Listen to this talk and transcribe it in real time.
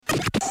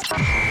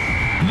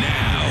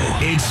Now,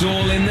 it's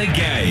all in the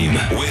game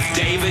with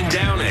David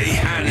Downey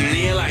and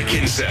Neil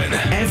Atkinson.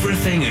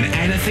 Everything and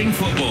anything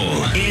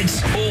football.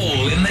 It's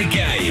all in the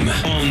game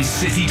on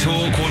City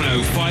Talk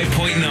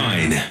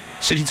 105.9.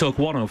 City Talk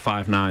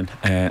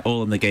 105.9,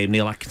 all in the game.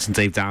 Neil Atkinson,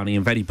 Dave Downey,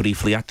 and very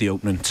briefly at the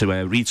opening to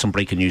read some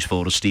breaking news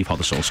for us, Steve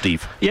Hoddesall.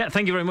 Steve. Yeah,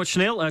 thank you very much,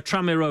 Neil.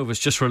 Tranmere Rovers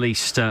just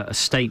released a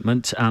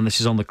statement, and this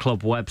is on the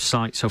club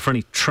website. So for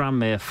any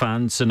Tranmere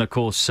fans, and of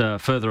course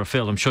further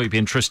afield, I'm sure you'd be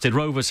interested.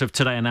 Rovers have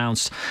today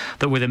announced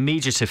that with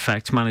immediate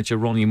effect, manager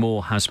Ronnie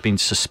Moore has been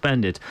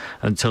suspended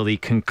until the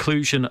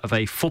conclusion of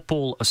a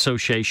Football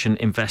Association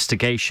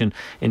investigation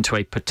into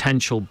a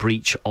potential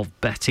breach of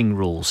betting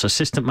rules.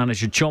 Assistant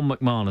manager John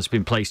McMahon has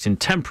been placed in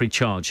temporary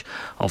charge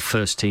of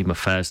first team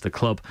affairs. The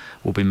club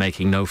will be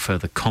making no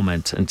further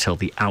comment until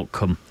the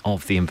outcome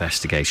of the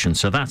investigation.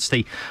 So that's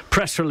the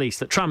press release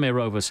that Tranmere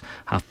Rovers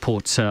have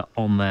put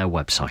on their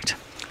website.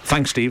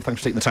 Thanks, Steve.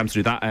 Thanks for taking the time to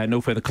do that. No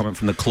further comment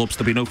from the clubs.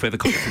 There'll be no further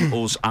comment from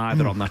us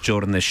either on that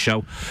during this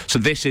show. So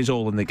this is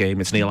all in the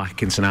game. It's Neil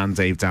Atkinson and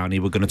Dave Downey.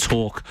 We're going to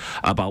talk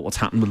about what's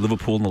happened with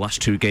Liverpool in the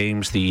last two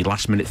games. The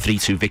last minute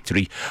 3-2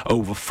 victory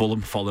over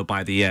Fulham, followed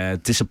by the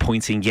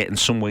disappointing yet in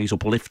some ways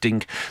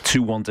uplifting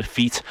 2-1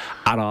 defeat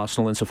at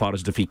Arsenal, insofar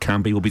as defeat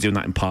can be. We'll be doing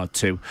that in part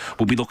 2.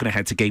 We'll be looking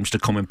ahead to games to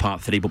come in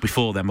part 3. But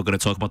before then, we're going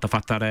to talk about the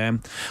fact that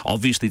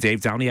obviously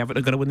Dave Downey,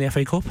 Everton are going to win the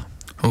FA Cup.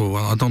 Oh,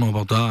 well, I don't know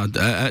about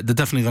that. They're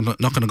definitely not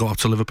going to go up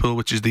to Liverpool,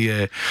 which is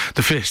the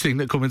first thing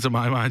that come into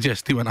my mind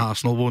yesterday when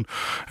Arsenal won.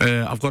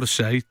 I've got to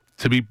say,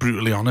 to be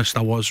brutally honest,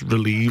 I was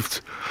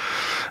relieved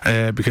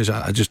because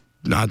I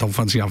don't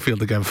fancy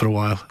Anfield again for a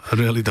while. I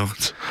really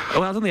don't.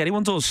 Well, I don't think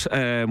anyone does,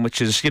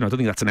 which is, I don't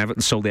think that's an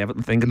Everton, solely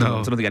Everton thing. No. I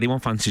don't think anyone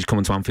fancies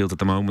coming to Anfield at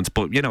the moment.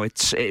 But,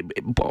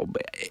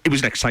 it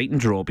was an exciting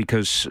draw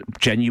because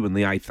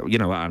genuinely,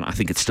 and I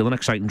think it's still an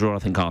exciting draw. I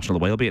think Arsenal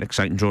away will be an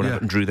exciting draw. Yeah.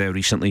 Everton drew there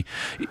recently.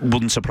 It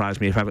wouldn't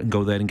surprise me if Everton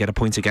go there and get a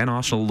point again.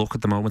 Arsenal look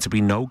at the moment to be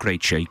no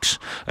great shakes.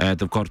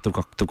 They've got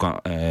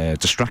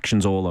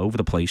distractions all over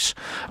the place.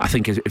 I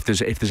think if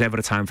there's ever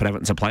a time for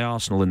Everton to play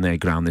Arsenal in their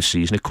ground this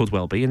season, it could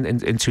well be in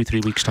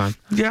 2-3 weeks' time.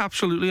 Yeah,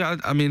 absolutely.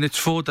 I mean, it's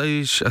 4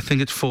 days. I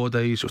think it's 4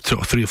 days, or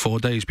 3 or 4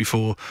 days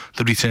before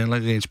the return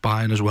leg against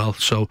Bayern as well.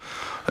 So,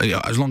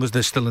 as long as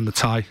they're still in the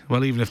tie,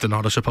 well, even if they're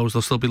not, I suppose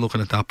they'll still be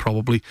looking at that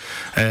probably.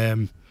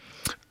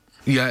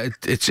 Yeah,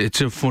 it's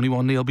a funny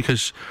one, Neil,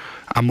 because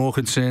I'm more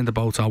concerned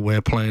about how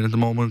we're playing at the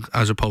moment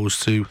as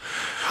opposed to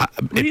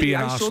it being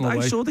Arsenal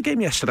away. I saw the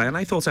game yesterday and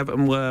I thought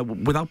Everton were,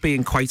 without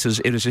being quite as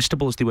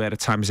irresistible as they were at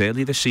times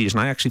earlier this season,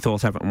 I actually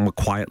thought Everton were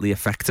quietly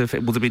effective.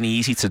 It would have been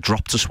easy to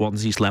drop to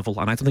Swansea's level,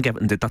 and I don't think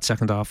Everton did that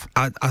second half.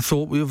 I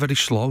thought we were very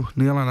slow,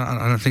 Neil, and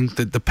I think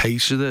that the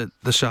pace of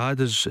the side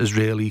has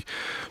really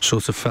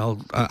sort of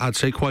fell, I'd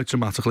say, quite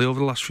dramatically over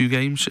the last few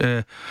games.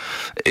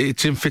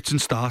 It's in fits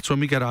and starts when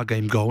we get our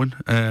game going.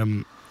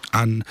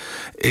 And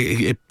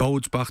it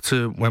bodes back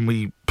to when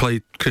we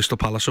played Crystal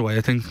Palace away,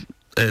 I think,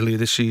 earlier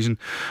this season.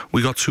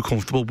 We got too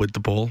comfortable with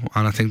the ball,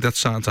 and I think that's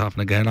starting to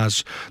happen again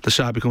as the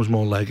side becomes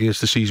more leggy as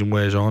the season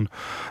wears on,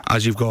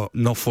 as you've got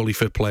not fully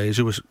fit players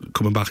who are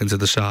coming back into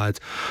the side,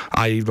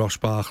 i.e. Ross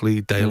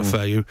Barkley, Dale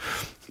Ayew.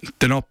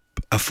 They're not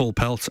a full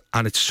pelt,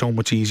 and it's so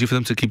much easier for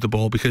them to keep the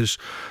ball because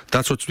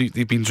that's what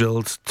they've been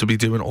drilled to be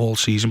doing all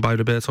season by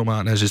Roberto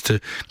Martinez, is to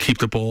keep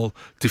the ball,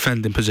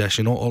 defending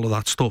possession, all of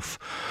that stuff.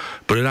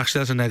 But it actually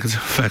has a negative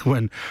effect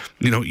when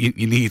you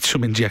need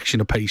some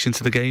injection of pace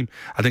into the game.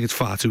 I think it's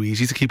far too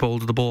easy to keep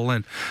hold of the ball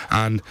then,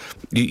 and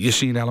you're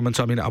seeing elements.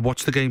 I mean, I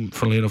watched the game,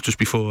 funnily enough, just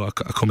before I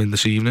come in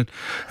this evening.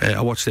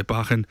 I watched it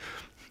back, and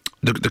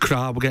the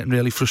crowd were getting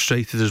really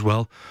frustrated as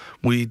well.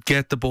 We'd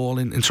get the ball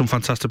in some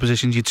fantastic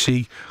positions. You'd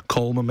see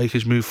Coleman make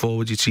his move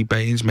forward, you'd see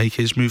Baines make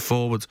his move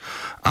forward,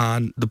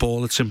 and the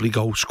ball would simply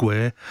go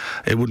square.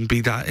 It wouldn't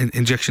be that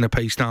injection of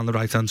pace down the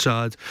right hand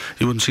side.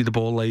 You wouldn't see the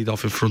ball laid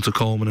off in front of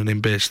Coleman and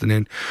him bursting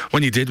in.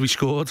 When you did, we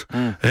scored.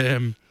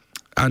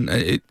 And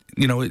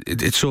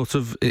it's sort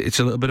of, it's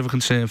a little bit of a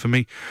concern for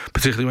me,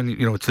 particularly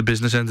when it's the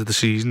business end of the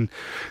season.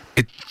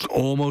 It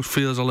almost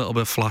feels a little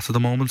bit flat at the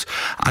moment.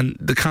 And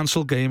the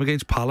cancelled game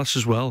against Palace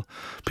as well,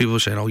 people were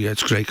saying, oh yeah,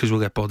 it's great because we'll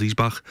get bodies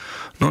back.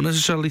 Not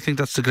necessarily think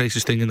that's the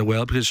greatest thing in the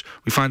world, because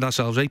we find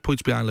ourselves 8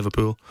 points behind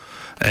Liverpool,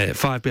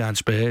 5 behind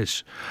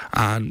Spurs,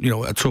 and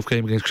a tough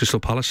game against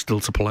Crystal Palace still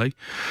to play.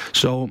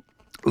 So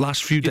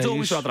last few days, you'd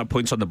always rather have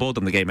points on the board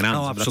than the game in hand.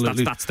 Oh,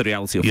 absolutely. That's the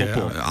reality of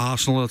football.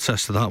 Arsenal will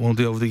attest to that, won't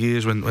they, over the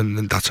years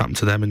when that's happened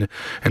to them in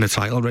a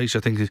title race.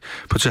 I think it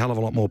puts a hell of a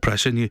lot more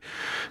pressure. And you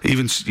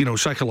even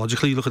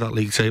psychologically, you look at that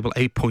league table,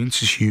 8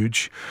 points is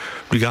huge,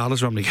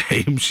 regardless of how many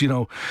games.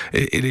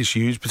 It is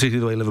huge, particularly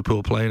the way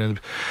Liverpool playing,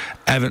 and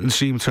Everton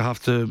seem to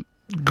have to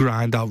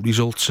grind out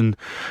results, and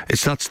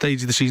it's that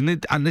stage of the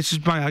season. And this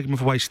is my argument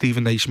for why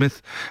Stephen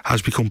Naismith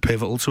has become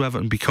pivotal to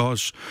Everton,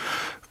 because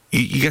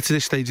you get to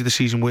this stage of the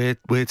season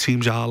where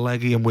teams are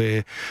leggy and where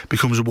it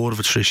becomes a war of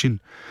attrition.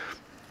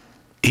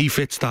 He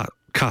fits that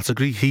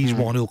category. He's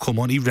one who'll come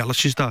on. He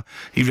relishes that.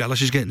 He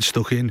relishes getting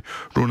stuck in,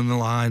 running the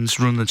lines,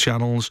 running the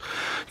channels.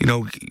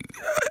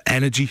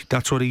 Energy.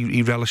 That's what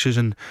he relishes.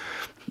 And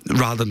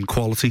rather than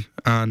quality,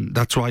 and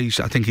that's why I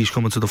think he's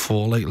coming to the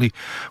fore lately.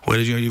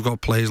 Whereas you've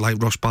got players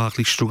like Ross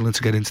Barkley struggling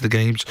to get into the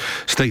games,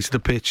 stays to the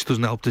pitch,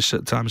 doesn't help this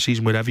time of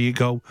season wherever you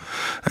go.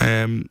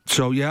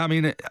 So yeah, I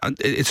mean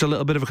it's a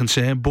little bit of a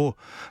concern, but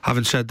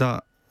having said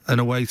that, in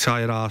a way,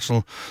 tired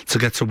Arsenal to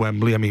get to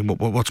Wembley. I mean,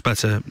 what's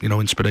better,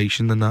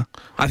 inspiration than that?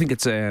 I think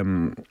it's.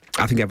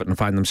 I think Everton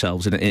find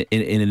themselves in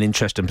an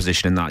interesting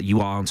position in that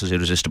you aren't as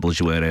irresistible as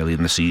you were early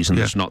in the season.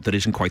 Yeah. There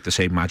isn't quite the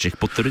same magic,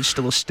 but there is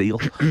still a steal.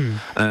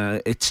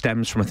 It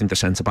stems from, I think, the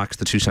centre backs,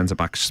 the two centre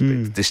backs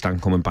this time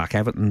coming back.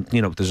 Everton,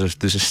 there's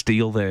a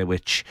steal there,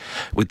 which,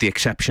 with the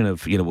exception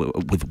of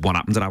with what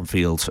happened at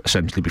Anfield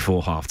essentially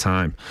before half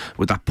time,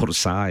 with that put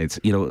aside,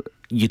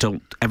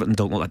 Everton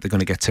don't look like they're going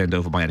to get turned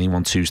over by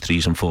anyone 2s,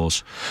 3s and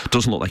 4s.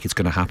 Doesn't look like it's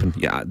going to happen.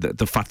 Yeah,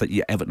 the fact that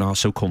Everton are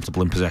so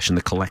comfortable in possession,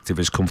 the collective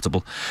is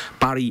comfortable.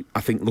 Barry,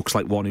 I think, looks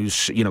like one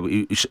who's,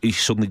 he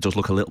suddenly does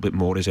look a little bit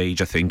more his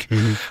age, I think.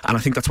 And I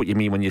think that's what you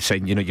mean when you're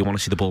saying, you want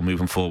to see the ball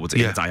moving forward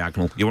in a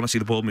diagonal. You want to see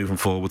the ball moving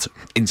forward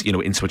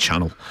into a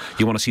channel.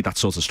 You want to see that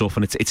sort of stuff.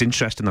 And it's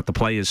interesting that the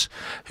players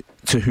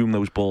to whom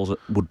those balls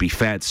would be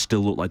fed still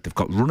look like they've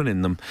got running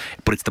in them,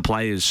 but it's the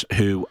players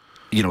who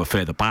are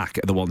further back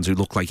are the ones who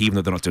look like, even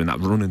though they're not doing that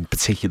running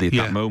particularly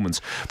at that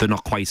moment, they're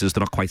not quite as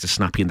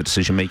snappy in the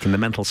decision making. The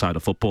mental side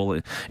of football,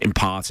 in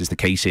part, is the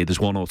case here. There's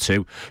one or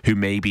two who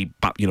maybe,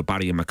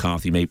 Barry and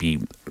McCarthy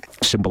maybe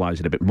symbolise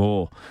it a bit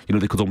more.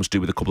 They could almost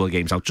do with a couple of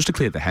games out just to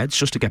clear their heads,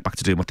 just to get back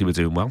to doing what they were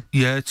doing well.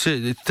 Yeah, it's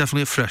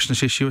definitely a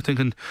freshness issue, I think.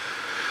 And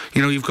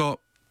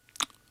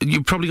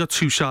you've probably got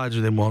two sides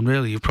within one,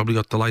 really. You've probably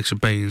got the likes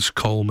of Baines,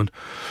 Coleman,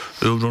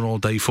 who run all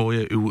day for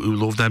you, who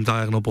love them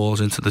diagonal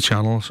balls into the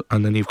channels,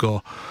 and then you've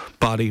got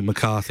Barry,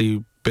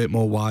 McCarthy, bit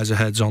more wiser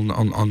heads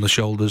on the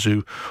shoulders,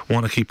 who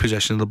want to keep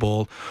possession of the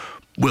ball,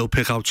 will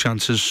pick out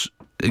chances.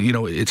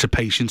 It's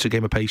a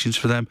game of patience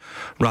for them,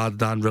 rather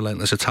than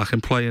relentless attacking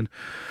play. And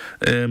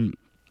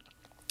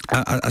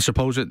I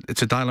suppose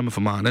it's a dilemma for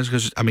Martinez,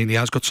 because he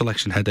has got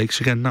selection headaches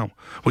again now,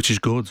 which is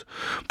good,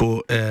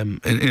 but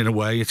in a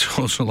way it's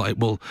also like,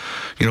 well,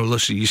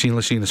 you've seen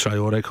Lassina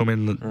Traore come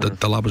in,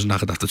 the lad was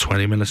knackered after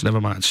 20 minutes, never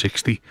mind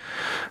 60,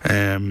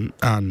 and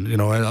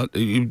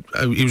he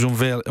was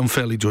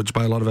unfairly judged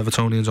by a lot of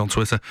Evertonians on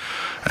Twitter.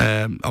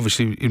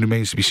 Obviously it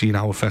remains to be seen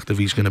how effective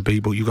he's going to be,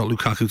 but you've got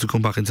Lukaku to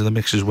come back into the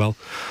mix as well.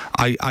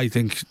 I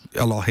think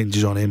a lot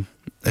hinges on him,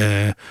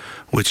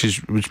 which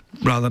is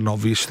rather an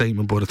obvious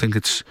statement, but I think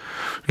it's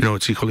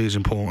equally as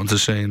important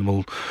as saying,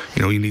 well,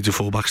 you need your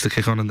fullbacks to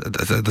kick on, and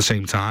at the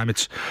same time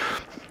it's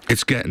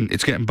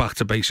getting back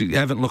to basics.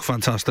 Everton look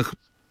fantastic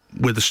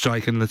with the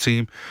striking in the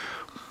team.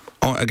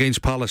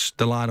 Against Palace,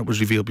 the lineup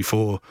was revealed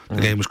before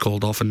the game was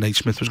called off, and Nate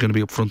Smith was going to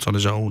be up front on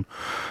his own.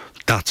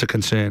 That's a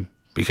concern,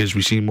 because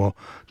we've seen what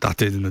that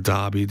did in the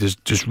derby. There's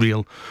just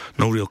no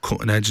real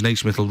cutting edge.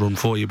 Naismith will run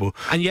for you,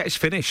 and yet his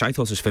finish, I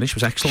thought his finish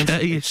was excellent. Yeah,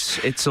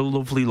 it's a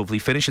lovely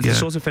finish. It's the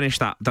sort of finish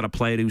that a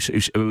player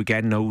who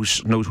again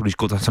knows what he's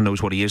good at and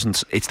knows what he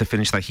isn't. It's the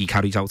finish that he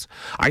carries out.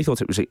 I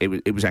thought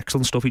it was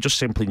excellent stuff. He just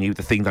simply knew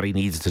the thing that he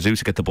needed to do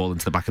to get the ball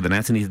into the back of the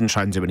net, and he didn't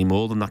try and do any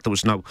more than that. There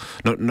was no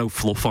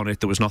fluff on it.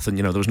 There was nothing.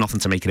 There was nothing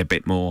to make it a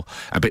bit more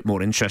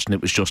interesting.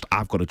 It was just,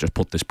 I've got to just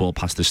put this ball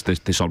past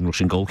this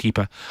on-rushing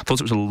goalkeeper. I thought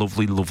it was a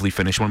lovely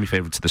finish. One of my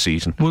favourites of the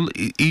season. Well,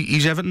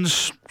 he's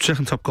Everton's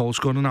second top goal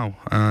scorer now,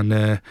 and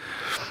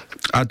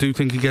I do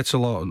think he gets a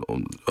lot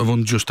of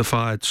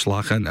unjustified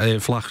slack and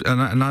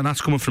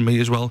that's coming from me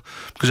as well,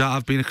 because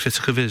I've been a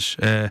critic of his.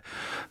 I've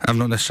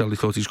not necessarily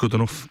thought he's good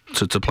enough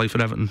to play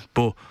for Everton,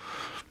 but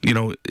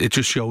it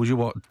just shows you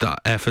what that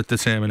effort,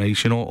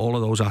 determination, all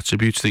of those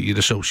attributes that you'd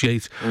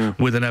associate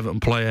with an Everton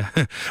player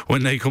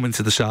when they come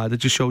into the side. It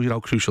just shows you how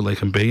crucial they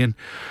can be. And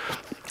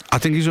I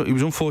think he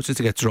was unfortunate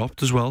to get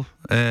dropped as well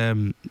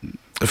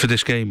for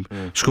this game.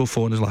 Scored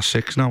 4 in his last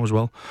 6 now as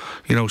well.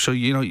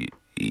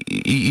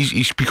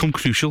 He's become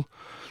crucial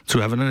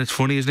to Everton, and it's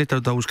funny, isn't it,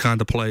 that those kind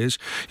of players,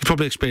 you've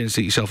probably experienced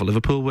it yourself at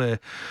Liverpool, where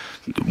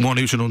one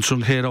who's an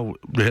unsung hero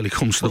really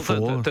comes to the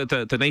fore.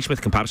 The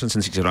Naismith comparison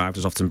since he's arrived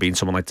has often been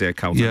someone like Dirk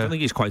Kuyt. I don't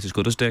think he's quite as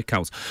good as Dirk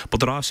Kuyt, but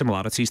there are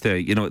similarities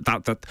there.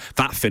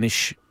 That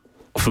finish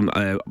from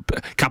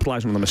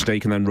capitalising on the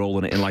mistake and then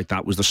rolling it in like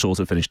that was the sort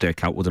of finish Dirk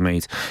Kuyt would have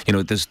made.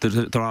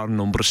 There are a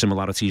number of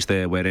similarities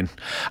there wherein,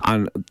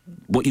 and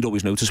what you'd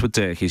always notice with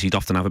Dirk is he'd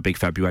often have a big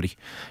February,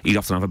 he'd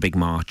often have a big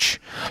March,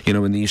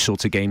 in these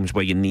sorts of games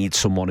where you need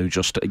someone who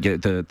just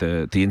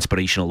the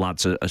inspirational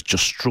lads are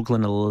just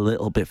struggling a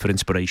little bit for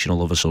inspiration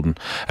all of a sudden.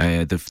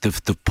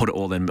 They've put it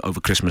all in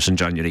over Christmas and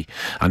January,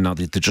 and now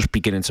they're just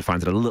beginning to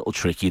find it a little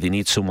tricky. They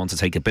need someone to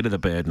take a bit of the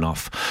burden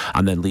off,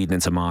 and then leading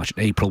into March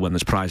and April, when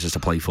there's prizes to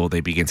play for,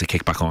 they begin to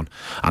kick back on.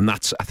 And I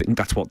think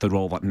that's what the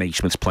role that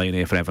Naismith's playing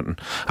here for Everton.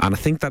 And I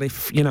think that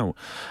if,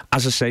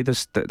 as I say,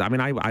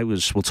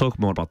 we'll talk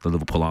more about the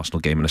Liverpool-Arsenal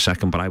game in a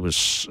second, but I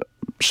was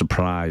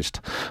surprised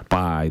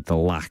by the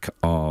lack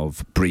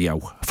of brio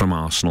from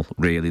Arsenal,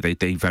 really.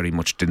 They very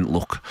much didn't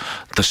look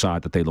the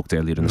side that they looked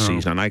earlier in the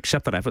season. And I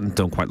accept that Everton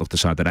don't quite look the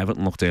side that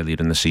Everton looked earlier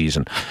in the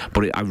season.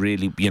 But I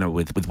really,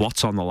 with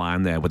what's on the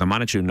line there, with a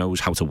manager who knows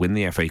how to win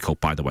the FA Cup,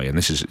 by the way, and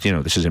this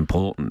is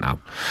important now.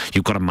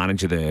 You've got a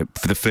manager there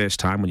for the first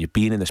time when you've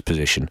been in this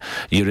position.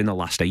 You're in the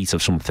last 8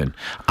 of something,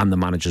 and the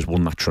manager's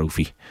won that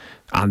trophy.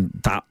 And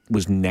that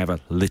was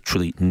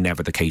literally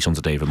never the case under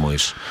David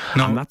Moyes.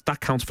 No. And that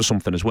counts for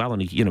something as well.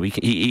 And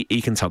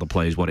he can tell the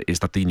players what it is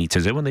that they need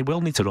to do, and they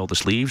will need to roll the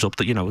sleeves up.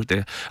 That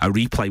a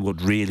replay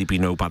would really be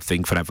no bad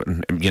thing for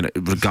Everton.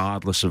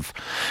 Regardless of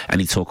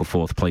any talk of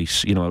fourth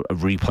place, a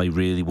replay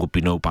really would be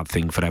no bad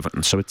thing for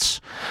Everton. So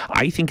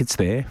I think it's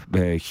there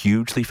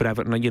hugely for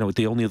Everton. And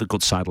the only other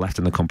good side left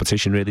in the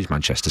competition really is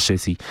Manchester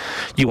City.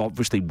 You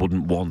obviously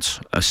wouldn't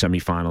want a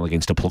semi-final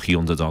against a plucky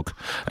underdog.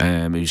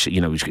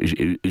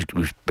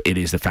 It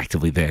is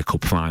effectively their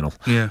cup final,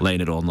 laying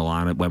it on the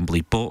line at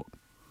Wembley. But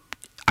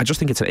I just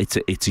think it's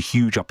a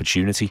huge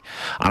opportunity,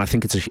 and I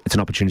think it's an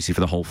opportunity for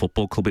the whole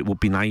football club. It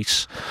would be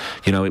nice,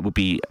 it would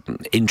be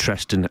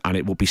interesting, and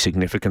it would be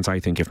significant,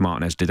 I think, if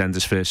Martinez did end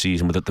his first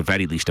season with at the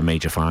very least a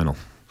major final.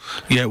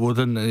 Yeah, well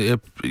then,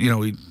 it'd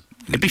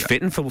be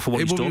fitting for what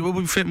he's done. It would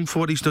be fitting for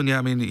what he's done. Yeah,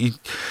 I mean,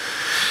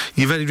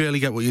 you very rarely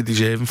get what you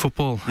deserve in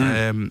football,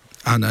 and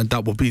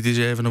that would be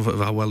deserving of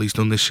how well he's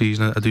done this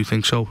season. I do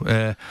think so.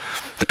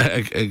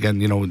 Again,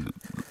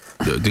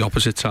 the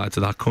opposite side to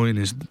that coin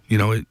is,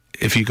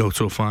 if you go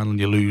to a final and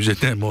you lose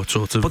it, then what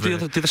sort of... But the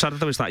other side of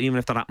that is that even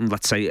if that happened,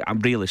 let's say,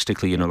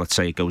 realistically, let's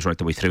say it goes right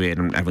the way through it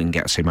and Everton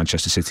gets, say,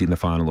 Manchester City in the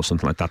final or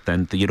something like that,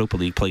 then the Europa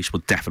League place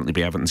would definitely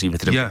be Everton's, even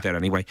if they didn't get there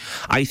anyway.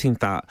 I think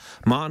that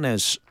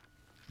Martinez...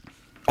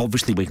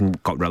 Obviously, Wigan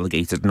got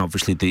relegated, and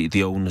obviously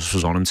the onus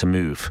was on him to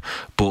move.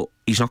 But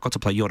he's not got to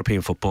play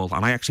European football,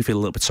 and I actually feel a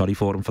little bit sorry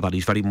for him for that.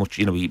 He's very much,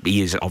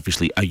 he is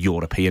obviously a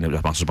European. I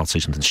was about to say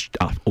something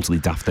utterly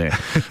daft there,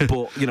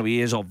 but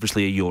he is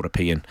obviously a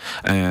European,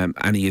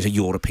 and he is a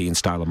European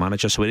style of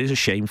manager. So it is a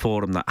shame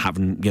for him that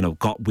having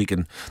got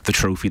Wigan the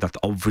trophy that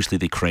obviously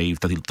they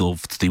craved, that he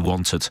loved, they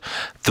wanted,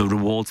 the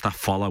rewards that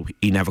follow,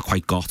 he never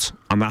quite got.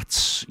 And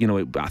that's,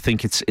 I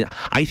think it's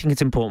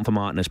important for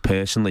Martinez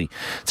personally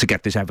to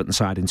get this Everton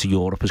side into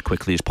Europe as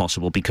quickly as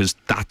possible, because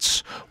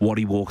that's what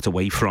he walked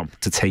away from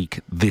to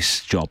take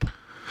this job.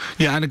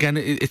 Yeah, and again,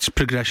 it's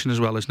progression as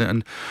well, isn't it?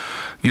 And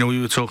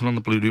we were talking on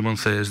the Blue Room on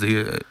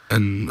Thursday,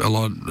 and a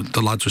lot of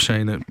the lads were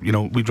saying that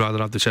we'd rather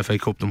have this FA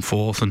Cup than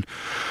fourth. And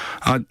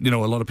a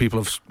lot of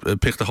people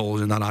have picked the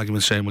holes in that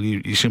argument, saying, well,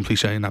 you're simply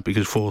saying that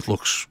because fourth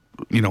looks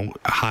not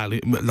highly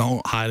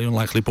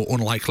unlikely, but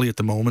unlikely at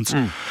the moment.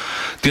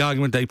 The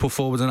argument they put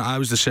forward, and I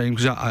was the same,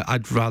 because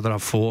I'd rather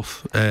have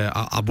fourth.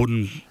 I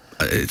wouldn't.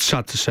 It's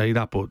sad to say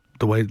that, but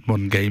the way the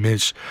modern game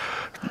is,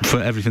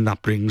 for everything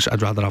that brings,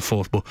 I'd rather have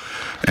fourth. But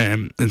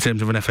in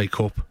terms of an FA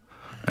Cup,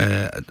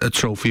 a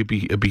trophy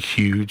would be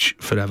huge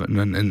for Everton,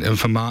 and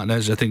for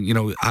Martinez. I think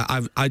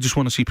I just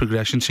want to see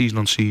progression season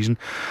on season,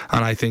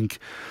 and I think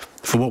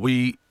for what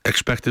we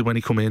expected when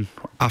he come in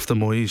after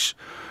Moyes,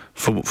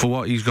 for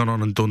what he's gone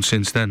on and done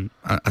since then,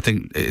 I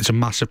think it's a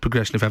massive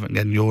progression if Everton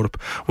get in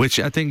Europe, which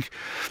I think,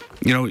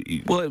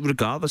 well,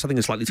 regardless, I think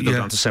it's likely to go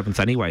down to 7th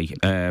anyway,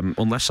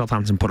 unless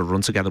Southampton put a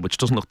run together, which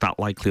doesn't look that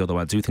likely, although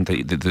I do think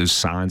that there's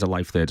signs of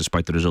life there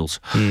despite the results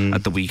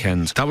at the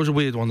weekend. That was a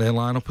weird one, their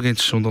line-up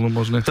against Sunderland,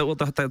 wasn't it?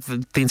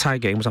 The entire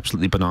game was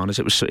absolutely bananas.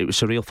 It was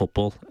surreal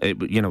football.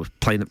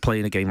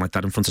 Playing a game like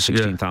that in front of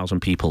 16,000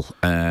 people,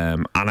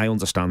 and I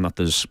understand that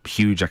there's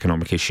huge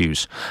economic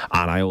issues,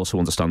 and I also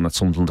understand that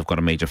Sunderland have got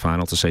a major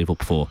final to save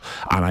up for,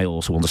 and I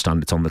also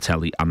understand it's on the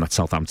telly, and that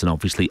Southampton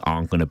obviously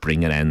aren't going to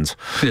bring an end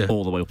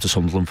all the way up to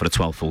Sunderland for a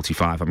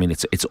 12:45. I mean,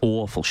 it's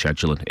awful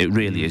scheduling. It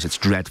really is. It's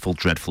dreadful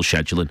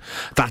scheduling.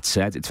 That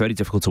said, it's very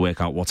difficult to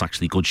work out what's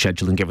actually good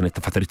scheduling, given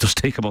the fact that it does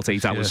take about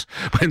 8 hours.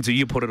 When do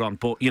you put it on?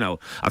 But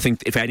I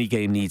think if any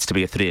game needs to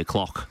be at 3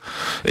 o'clock,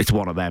 it's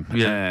one of them.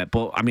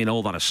 But I mean,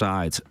 all that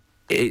aside,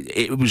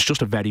 it was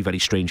just a very, very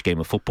strange game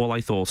of football,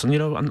 I thought. And,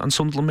 and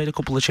Sunderland made a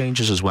couple of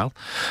changes as well.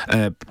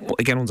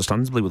 Again,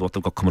 understandably, with what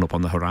they've got coming up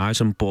on the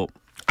horizon. But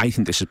I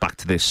think this is back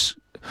to this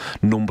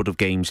number of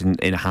games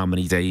in how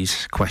many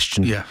days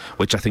question,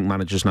 which I think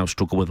managers now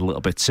struggle with a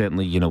little bit.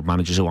 Certainly,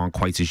 managers who aren't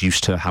quite as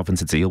used to having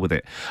to deal with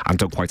it and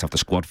don't quite have the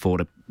squad for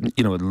it.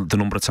 The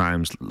number of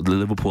times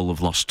Liverpool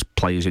have lost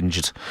players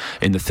injured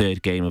in the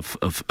third game of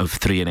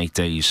 3 and 8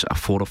 days,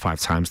 4 or 5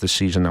 times this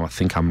season now, I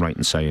think I'm right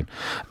in saying.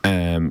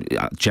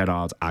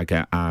 Gerrard,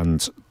 Agger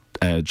and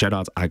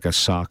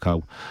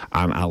Sarko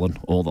and Allen,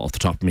 all off the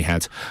top of my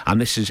head.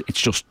 And it's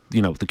just,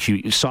 the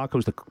cute.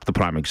 Sarko's the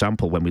prime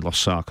example when we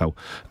lost Sarko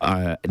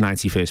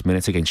 91st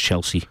minute against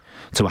Chelsea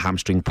to a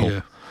hamstring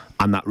pull.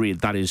 and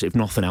that is, if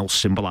nothing else,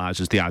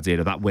 symbolises the idea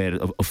of that, where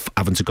of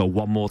having to go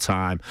one more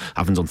time,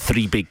 having done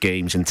 3 big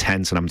games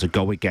intense, and having to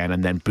go again,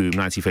 and then boom,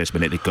 91st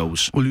minute it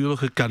goes. Well, you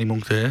look at Gary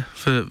Monk there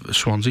for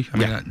Swansea. I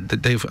mean,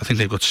 I think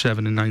they've got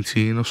 7 in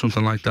 19 or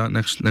something like that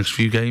next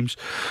few games.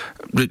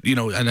 You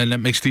know, and then it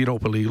makes the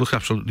Europa League look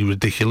absolutely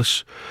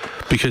ridiculous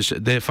because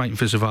they're fighting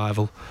for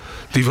survival.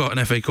 They've got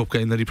an FA Cup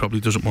game that he probably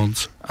doesn't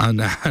want, and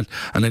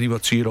then you've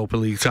got 2 Europa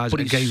League ties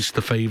against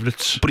the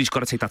favourites. But he's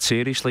got to take that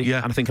seriously,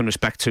 and I think in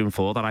respect to him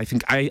for that,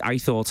 I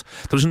thought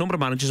there was a number of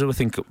managers who I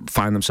think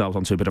find themselves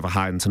onto a bit of a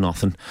high into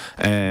nothing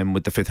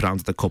with the 5th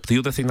round of the Cup. The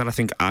other thing that I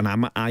think,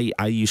 and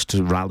I used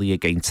to rally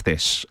against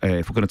this,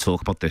 if we're going to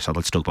talk about this, I'd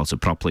like to talk about it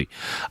properly.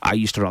 I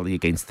used to rally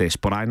against this,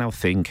 but I now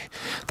think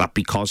that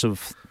because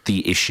of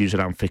the issues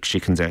around fixture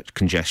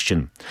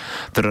congestion,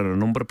 there are a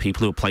number of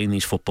people who are playing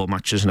these football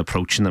matches and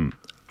approaching them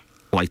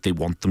like they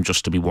want them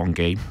just to be one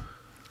game,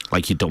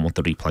 like you don't want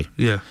the replay.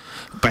 Yeah.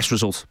 Best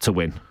result to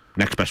win,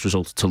 next best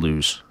result to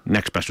lose,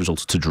 next best result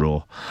to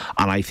draw.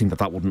 And I think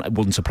that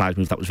wouldn't surprise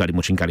me if that was very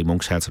much in Gary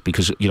Monk's head,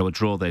 because, you know, a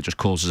draw there just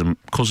causes him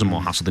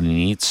more hassle than he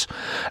needs.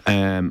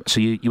 So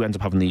you end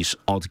up having these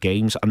odd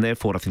games, and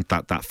therefore I think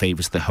that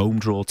favours the home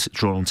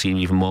drawn team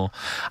even more.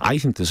 I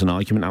think there's an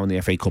argument now in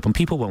the FA Cup, and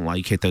people won't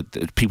like it,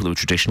 that people who are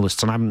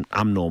traditionalists, and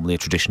I'm normally a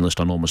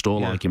traditionalist on almost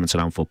all arguments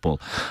around football.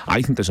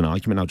 I think there's an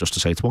argument now just to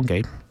say it's one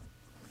game.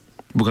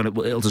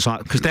 It'll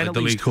decide, because then,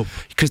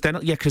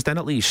 then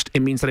at least it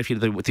means that if you're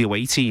the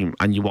away team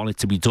and you want it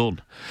to be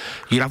done,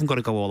 you haven't got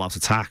to go all out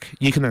attack.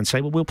 You can then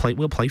say, well, we'll play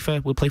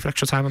for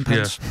extra time and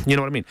pence. Yeah. You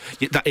know what I mean?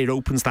 It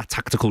opens that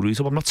tactical route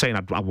up. I'm not saying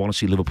I want to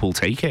see Liverpool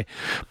take it,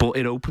 but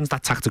it opens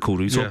that tactical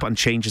route up and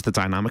changes the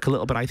dynamic a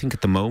little bit. I think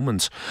at the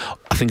moment,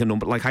 I think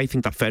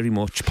that very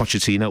much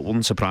Pochettino,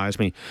 wouldn't surprise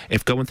me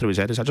if going through his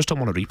head is, I just don't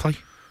want to replay.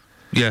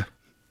 Yeah.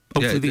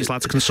 Hopefully these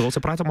lads can sort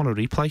it, but I don't want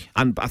to replay.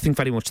 And I think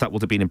very much that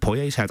would have been in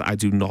Poyet's head. I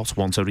do not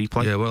want to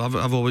replay. Yeah, well,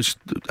 I've always,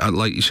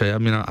 like you say, I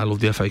mean, I love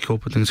the FA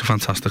Cup. I think it's a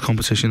fantastic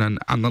competition,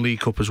 and the League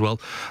Cup as well.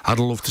 I'd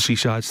love to see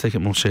sides take it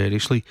more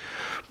seriously.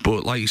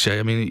 But like you say,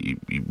 I mean,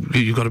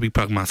 you've got to be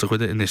pragmatic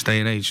with it in this day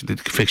and age. The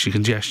fixture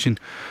congestion.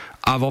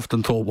 I've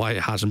often thought why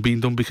it hasn't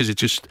been done, because it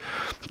just,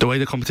 the way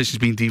the competition's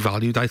been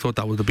devalued, I thought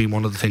that would have been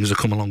one of the things that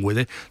come along with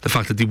it. The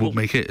fact that they would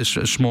make it as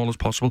small as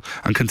possible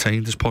and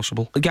contained as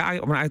possible. Yeah,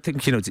 I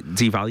think, you know,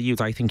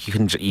 devalued, I think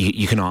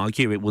you can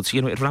argue it would,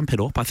 you know, it'd ramp it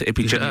up. I think it'd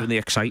be genuinely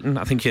exciting.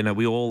 I think, you know,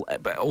 we all,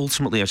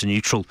 ultimately as a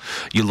neutral,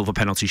 you love a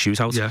penalty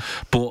shootout. Yeah.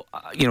 But,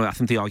 you know, I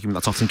think the argument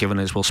that's often given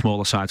is, well,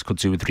 smaller sides could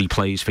do with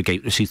replays for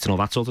gate receipts and all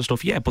that sort of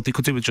stuff. Yeah, but they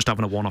could do with just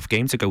having a one-off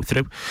game to go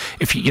through.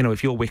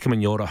 If you're Wickham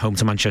and you're at home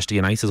to Manchester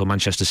United or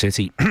Manchester City,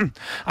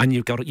 and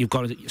you've got it to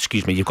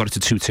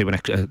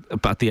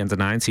 2-2 at the end of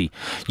 90.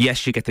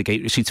 Yes, you get the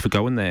gate receipts for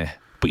going there,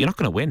 but you're not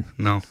going to win.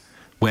 No.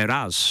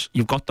 Whereas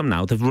you've got them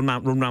now, they've run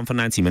around for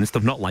 90 minutes,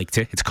 they've not liked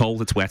it, it's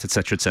cold, it's wet,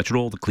 etc,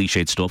 all the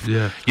cliched stuff.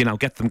 Yeah. You know,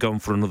 get them going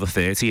for another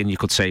 30, and you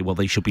could say, well,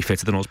 they should be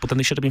fitter than us, but then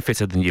they should have been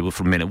fitter than you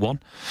from minute 1.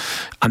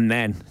 And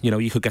then, you know,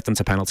 you could get them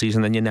to penalties,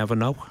 and then you never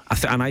know.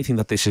 And I think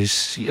that this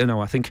is, you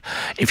know, I think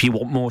if you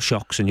want more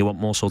shocks and you want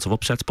more sort of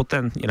upsets, but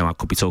then, you know, I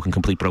could be talking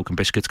complete broken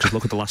biscuits, because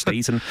look at the last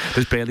 8 and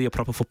there's barely a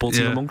proper football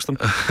team amongst them.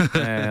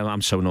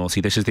 I'm so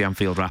naughty. This is the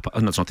Anfield Wrap.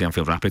 No, it's not the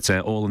Anfield Wrap, it's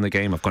All in the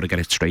Game. I've got to get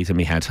it straight in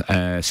my head.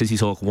 City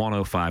Talk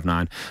 1059.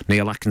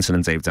 Neil Atkinson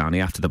and Dave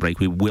Downey. After the break,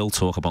 we will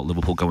talk about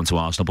Liverpool going to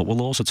Arsenal, but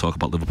we'll also talk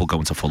about Liverpool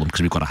going to Fulham,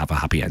 because we've got to have a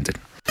happy ending.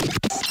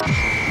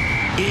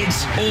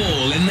 It's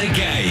All in the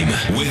Game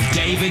with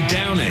David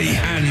Downey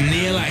and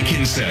Neil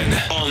Atkinson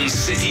on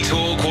City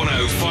Talk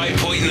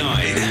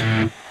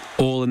 105.9.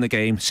 All in the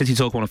Game, City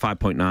Talk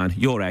 105.9,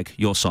 your egg,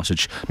 your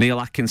sausage.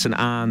 Neil Atkinson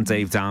and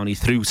Dave Downey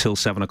through till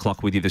 7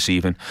 o'clock with you this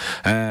evening.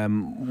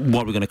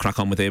 What we're going to crack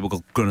on with here, we're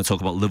going to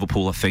talk about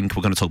Liverpool, I think.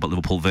 We're going to talk about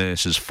Liverpool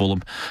versus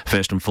Fulham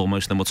first and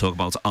foremost, then we'll talk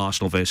about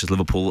Arsenal versus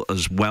Liverpool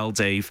as well,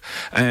 Dave.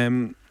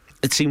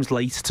 It seems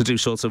late to do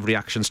sort of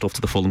reaction stuff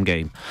to the Fulham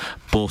game,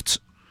 but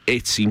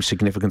it seems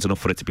significant enough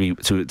for it to be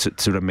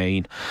to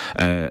remain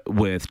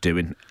worth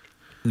doing.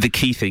 The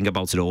key thing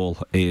about it all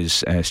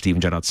is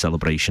Steven Gerrard's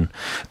celebration.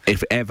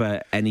 If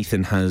ever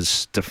anything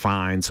has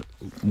defined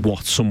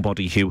what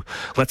somebody who,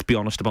 let's be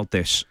honest about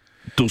this,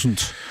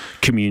 doesn't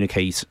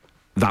communicate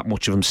that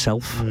much of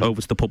himself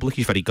over to the public,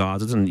 he's very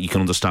guarded, and you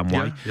can understand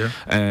why.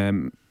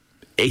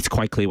 It's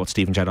quite clear what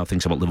Steven Gerrard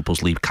thinks about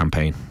Liverpool's league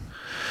campaign.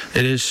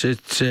 It is.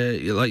 It's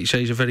like you say,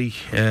 he's a very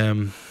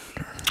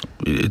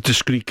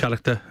discreet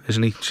character,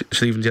 isn't he,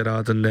 Steven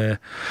Gerrard? And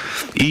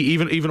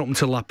even up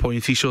until that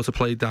point, he sort of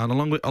played down,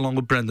 along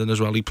with Brendan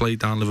as well. He played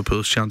down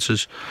Liverpool's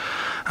chances,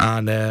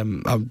 and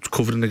I'm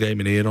covering the game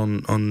in here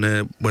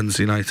on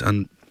Wednesday night,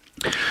 and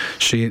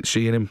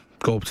seeing him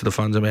go up to the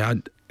fans.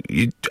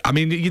 I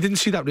mean, you didn't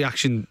see that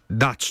reaction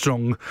that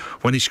strong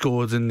when he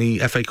scored in the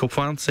FA Cup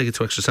final to take it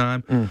to extra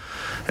time.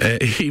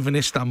 Even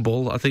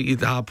Istanbul, I think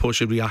you'd hard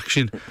push a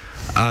reaction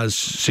as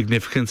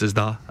significant as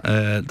that.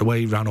 The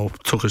way he ran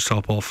up, took his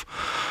top off.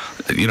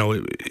 You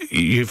know,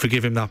 you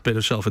forgive him that bit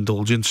of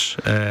self-indulgence.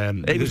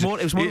 It was more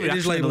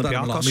reaction than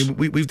Olympiacos. I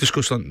mean, we've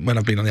discussed when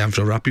I've been on the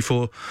Anfield Wrap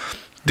before.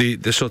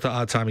 the sort of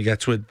hard time he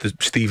gets with the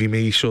Stevie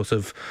Me sort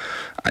of,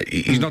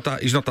 he's not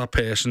that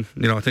person.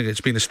 You know, I think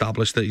it's been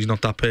established that he's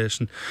not that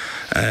person,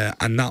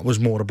 and that was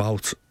more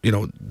about, you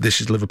know,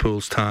 this is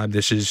Liverpool's time,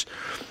 this is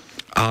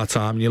our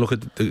time. And you look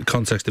at the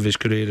context of his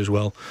career as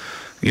well.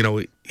 You know,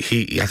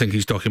 I think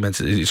he's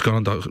documented, he's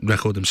gone on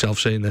record himself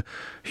saying that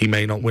he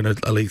may not win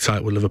a league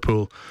title with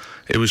Liverpool.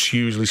 It was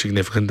hugely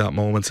significant, that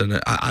moment, and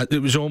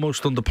it was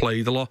almost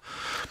underplayed a lot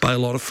by a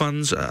lot of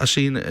fans. I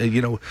seen,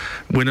 you know,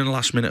 winning the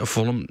last minute of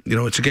Fulham. You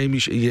know, it's a game you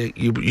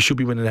should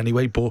be winning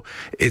anyway, but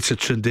it's a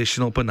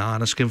traditional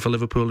banana skin for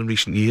Liverpool in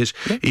recent years.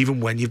 Yeah.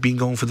 Even when you've been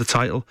going for the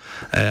title,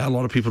 a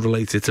lot of people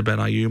relate it to Ben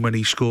Ayoum when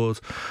he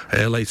scored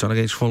late on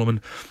against Fulham.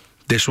 And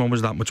this one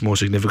was that much more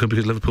significant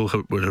because Liverpool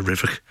were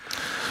horrific.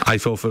 I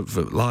thought for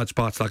large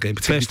parts of that game,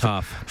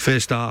 particularly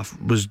first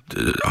half was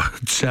a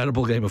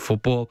terrible game of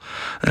football,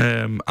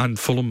 and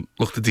Fulham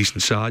looked a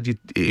decent side.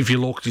 If you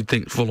looked, you'd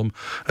think Fulham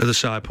are the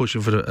side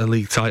pushing for a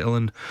league title,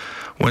 and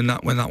when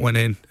that went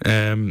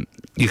in,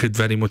 you could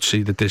very much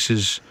see that this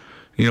is,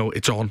 you know,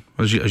 it's on,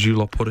 as you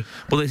lot put it.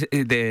 Well, this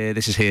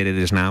is here, it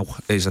is now,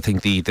 is I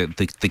think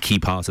the key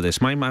part of this.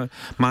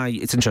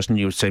 It's interesting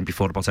you were saying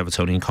before about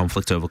Evertonian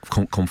conflict over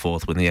come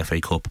forth with the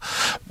FA Cup.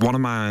 One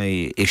of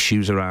my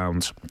issues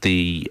around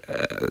the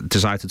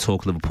desire to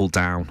talk Liverpool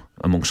down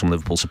among some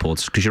Liverpool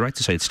supporters, because you're right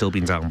to say it's still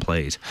been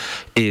downplayed,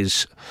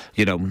 is,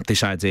 you know,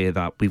 this idea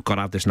that we've got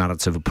to have this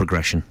narrative of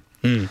progression.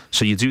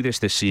 So you do this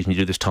season, you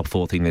do this top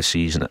 4 thing this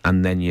season,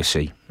 and then you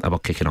see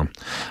about kicking on.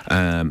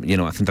 You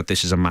know, I think that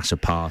this is a massive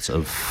part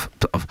of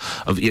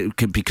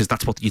because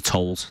that's what you're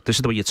told. This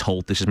is the way you're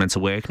told this is meant to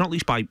work, not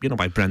least by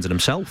Brendan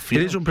himself.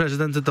 It is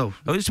unprecedented, though.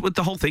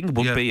 The whole thing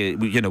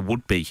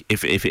would be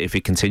if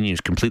it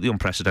continues completely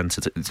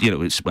unprecedented. You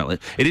know,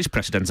 it is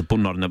precedented, but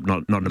not in the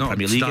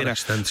Premier League era.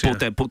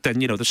 But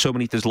then you know,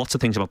 there's lots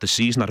of things about this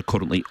season that are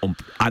currently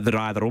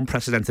either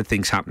unprecedented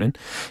things happening,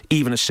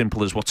 even as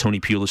simple as what Tony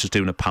Pulis is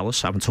doing at Palace.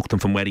 Haven't took them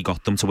from where he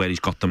got them to where he's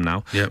got them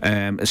now. Yep.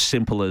 As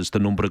simple as the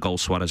number of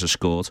goals Suarez has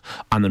scored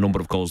and the number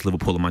of goals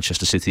Liverpool and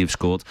Manchester City have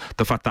scored.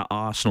 The fact that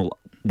Arsenal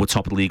were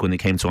top of the league when they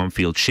came to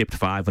Anfield, shipped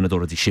 5 and had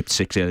already shipped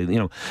 6 early. You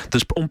know,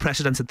 there's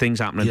unprecedented things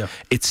happening. Yeah.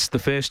 It's the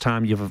first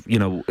time you've, you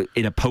know,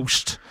 in a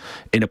post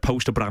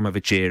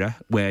Abramovich era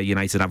where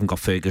United haven't got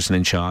Ferguson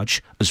in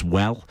charge as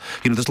well.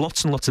 You know, there's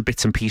lots and lots of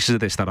bits and pieces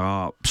of this that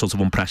are sort of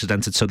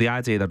unprecedented. So the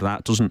idea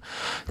that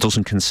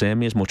doesn't concern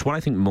me as much. What I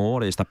think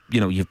more is that, you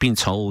know, you've been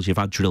told, you've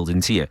had drilled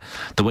into you,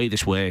 the way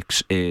this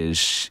works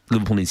is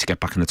Liverpool needs to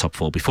get back in the top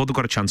 4 before they've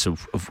got a chance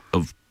of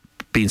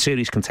being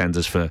serious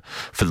contenders for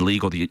the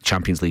league or the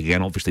Champions League.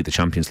 Again, obviously the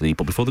Champions League,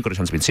 but before they've got a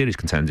chance of being serious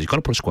contenders, you've got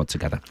to put a squad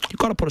together. You've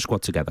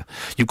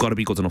got to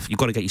be good enough. You've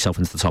got to get yourself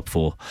into the top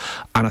 4.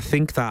 And I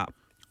think that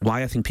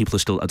why I think people are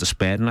still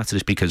despairing at it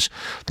is because,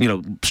 you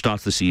know,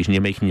 start of the season,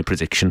 you're making your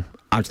prediction.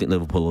 I don't think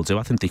Liverpool will do.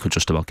 I think they could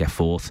just about get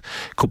 4th.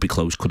 Could be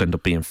close. Could end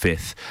up being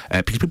 5th.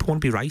 Because people want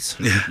to be right.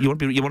 Yeah. You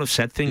want to have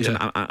said things and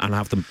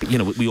have them. You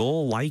know, we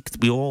all liked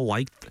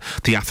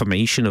the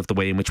affirmation of the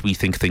way in which we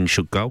think things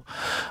should go.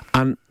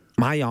 And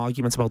my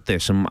argument about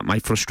this and my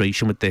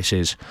frustration with this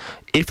is,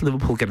 if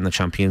Liverpool get in the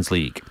Champions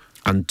League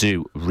and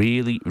do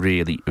really,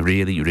 really,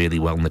 really, really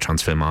well in the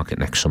transfer market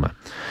next summer,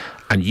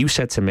 and you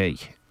said to me,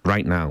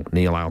 right now,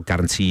 Neil, I'll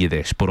guarantee you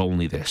this, but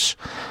only this,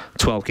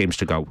 12 games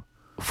to go,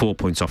 4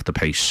 points off the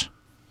pace,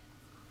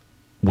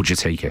 would you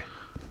take it?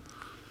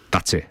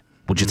 That's it.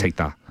 Would you take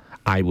that?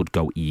 I would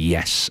go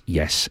yes.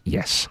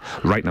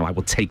 Right now, I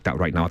would take that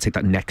right now. I'll take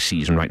that next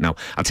season right now.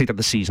 I'll take that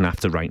the season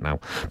after right now,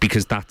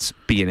 because that's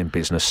being in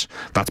business.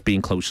 That's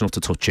being close enough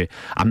to touch it.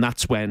 And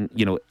that's when,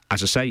 you know,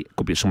 as I say, it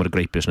could be somewhat a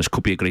great business,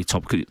 could be a great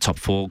top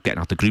 4, getting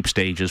out the group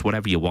stages,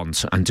 whatever you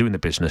want, and doing the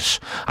business,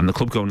 and the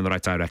club going in the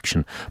right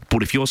direction.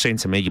 But if you're saying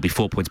to me you'll be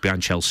 4 points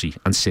behind Chelsea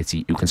and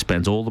City, who can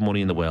spend all the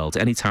money in the world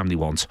anytime they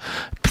want,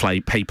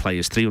 pay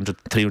players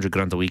 300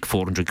 grand a week,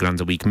 400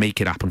 grand a week, make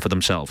it happen for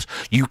themselves,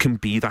 you can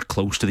be that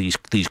close to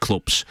these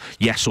clubs.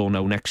 Yes or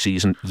no next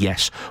season?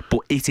 Yes. But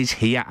it is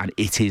here and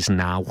it is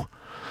now.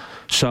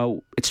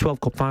 So it's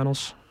 12 cup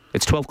finals.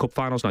 It's 12 cup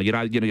finals now.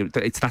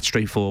 It's that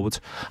straightforward,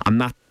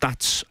 and I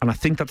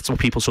think that's what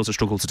people sort of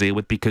struggle to deal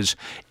with, because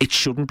it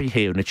shouldn't be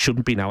here and it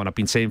shouldn't be now. And I've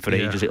been saying for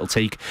ages it'll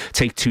take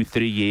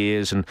 2-3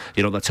 years, and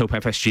you know, let's hope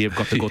FSG have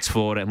got the guts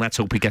for it, and let's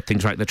hope we get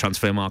things right in the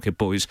transfer market,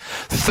 boys.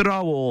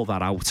 Throw all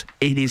that out.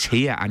 It is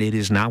here and it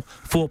is now.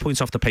 4 points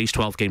off the pace,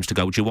 12 games to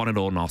go. Do you want it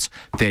or not?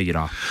 There you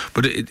are.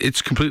 But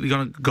it's completely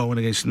going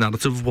against the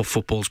narrative of what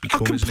football's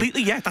become.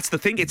 Completely, yeah. That's the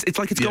thing. It's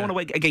like it's going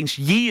away against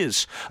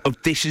years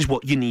of this is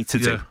what you need to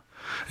do.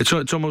 It's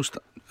almost,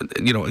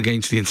 you know,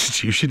 against the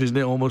institution, isn't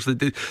it? Almost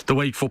the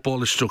way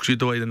football is structured,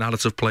 the way the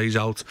narrative plays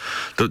out,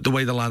 the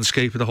way the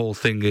landscape of the whole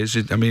thing is.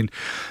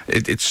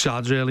 It's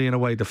sad, really, in a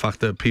way, the fact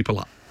that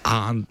people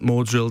aren't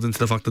more drilled into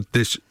the fact that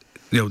this,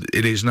 you know,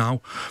 it is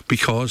now,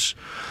 because,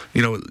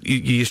 you know,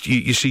 you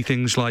see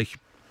things like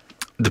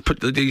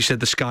you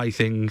said the Sky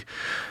thing.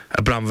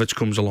 Abramovich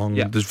comes along.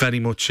 Yeah. There's very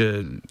much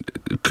a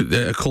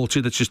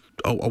culture that's just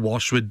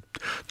awash with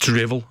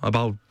drivel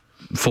about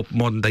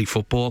modern day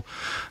football,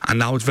 and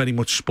now it's very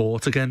much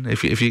sport again.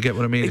 If you get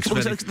what I mean.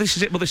 This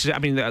is it. I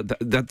mean,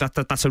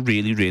 that's a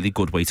really, really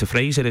good way to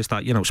phrase it. Is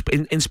that, you know,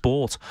 in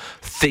sport,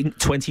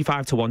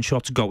 25 to 1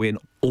 shots go in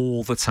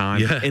all the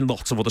time. Yeah. In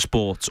lots of other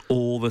sports,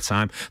 all the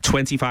time.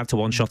 25 to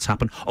 1 shots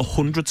happen.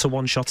 100 to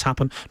 1 shots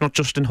happen. Not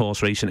just in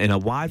horse racing, in a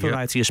wide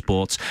variety of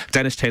sports.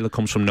 Dennis Taylor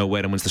comes from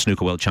nowhere and wins the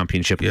Snooker World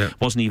Championship. Yeah.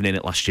 Wasn't even in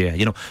it last year.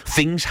 You know,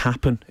 things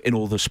happen in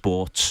other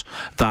sports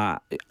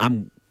that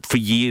for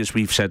years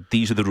we've said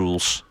these are the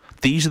rules.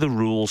 These are the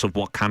rules of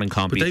what can and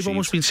can't be achieved. They've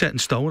almost been set in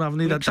stone, haven't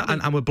they?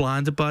 And we're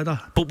blinded by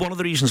that. But one of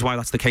the reasons why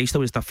that's the case,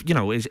 though, is that, you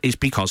know, is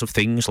because of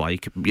things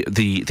like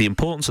the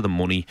importance of the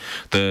money,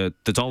 the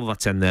dollar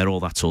that's in there,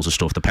 all that sort of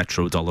stuff, the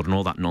petrodollar and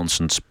all that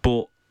nonsense.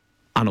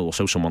 And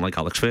also someone like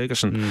Alex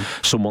Ferguson,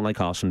 someone like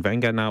Arsene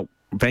Wenger. Now,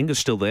 Wenger's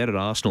still there at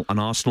Arsenal, and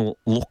Arsenal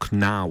look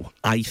now,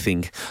 I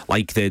think,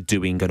 like they're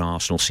doing an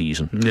Arsenal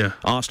season. Yeah.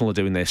 Arsenal are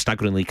doing their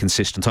staggeringly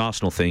consistent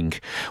Arsenal thing,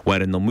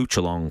 wherein they'll mooch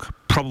along,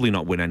 probably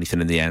not win anything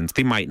in the end.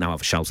 They might now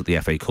have a shout at the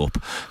FA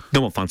Cup.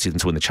 No one fancies them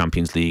to win the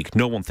Champions League.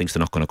 No one thinks they're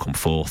not going to come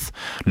fourth.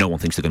 No one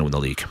thinks they're going to win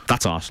the league.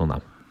 That's Arsenal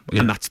now.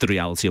 Yeah. And that's the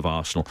reality of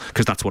Arsenal,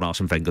 because that's what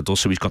Arsene Wenger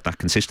does. So he's got that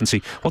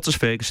consistency. What does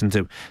Ferguson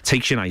do?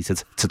 Takes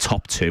United to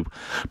top 2,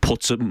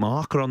 puts a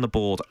marker on the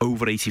board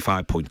over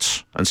 85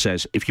 points, and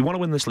says, if you want to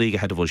win this league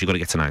ahead of us, you've got to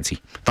get to 90.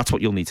 That's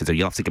what you'll need to do.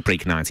 You'll have to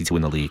break 90 to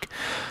win the league.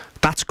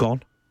 That's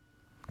gone.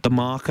 The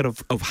marker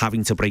of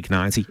having to break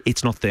 90,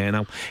 it's not there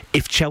now.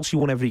 If Chelsea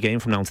won every game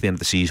from now to the end of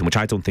the season, which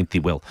I don't think they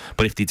will,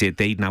 but if they did,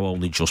 they'd now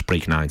only just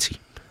break 90.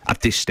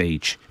 At this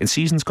stage, in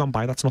seasons gone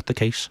by, that's not the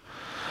case.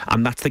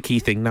 And that's the key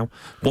thing now.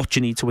 What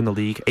you need to win the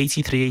league,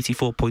 83,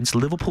 84 points.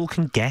 Liverpool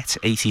can get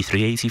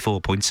 83,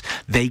 84 points.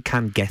 They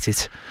can get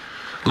it.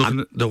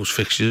 Looking at those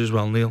fixtures as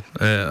well, Neil.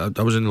 I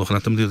was looking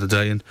at them the other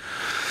day, and,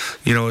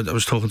 you know, I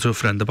was talking to a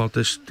friend about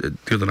this the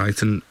other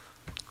night, and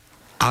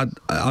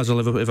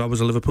if I was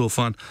a Liverpool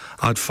fan,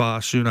 I'd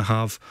far sooner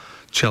have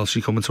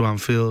Chelsea coming to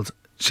Anfield,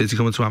 City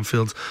coming to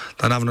Anfield,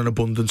 than having an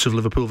abundance of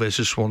Liverpool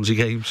versus Swansea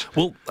games.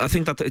 Well, I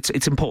think that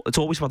it's important. It's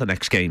always about the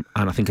next game,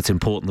 and I think it's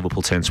important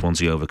Liverpool turn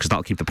Swansea over, because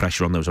that'll keep the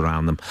pressure on those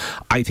around them.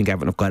 I think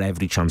Everton have got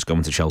every chance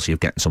going to Chelsea of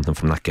getting something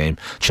from that game.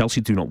 Chelsea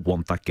do not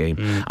want that game,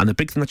 and the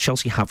big thing that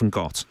Chelsea haven't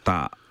got,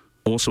 that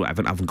also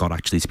Everton haven't got,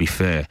 actually, to be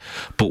fair,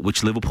 but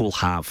which Liverpool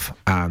have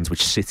and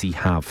which City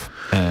have,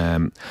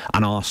 and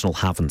Arsenal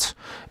haven't,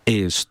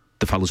 is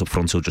the fellas up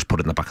front who'll just put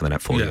it in the back of the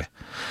net for you.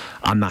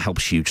 And that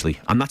helps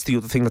hugely. And that's the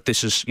other thing that this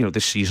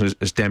season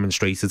has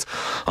demonstrated.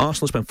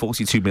 Arsenal spent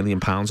 £42 million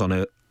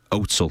on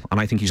Özil,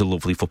 and I think he's a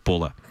lovely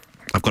footballer.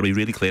 I've got to be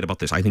really clear about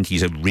this. I think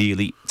he's a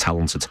really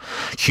talented,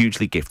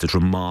 hugely gifted,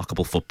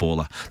 remarkable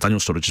footballer. Daniel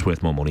Sturridge is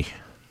worth more money.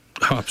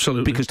 Oh,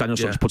 absolutely. Because Daniel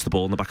Sturridge puts the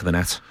ball in the back of the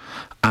net.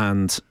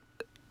 And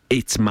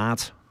it's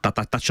mad.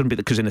 That shouldn't be,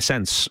 because in a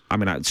sense, I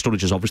mean,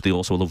 Sturridge is obviously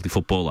also a lovely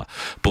footballer,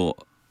 but,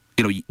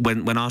 you know,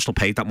 when Arsenal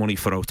paid that money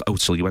for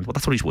Özil, you went, well,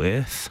 that's what he's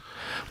worth.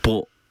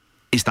 But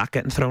is that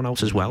getting thrown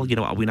out as well? You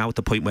know, are we now at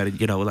the point where,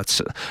 you know,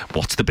 what's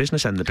the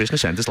business end? The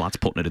business end is lads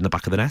putting it in the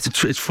back of the net.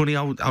 It's funny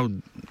how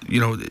you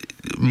know,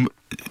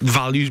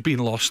 value's been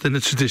lost in the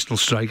traditional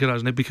striker,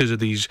 hasn't it? Because of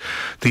these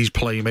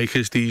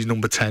playmakers, these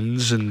number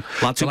 10s, and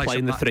lads who play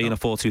in the 3 and a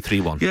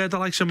 4-2-3-1. Yeah, the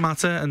likes of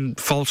Mata and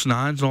false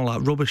nines and all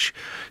that rubbish.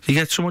 You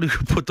get someone who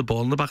can put the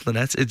ball in the back of the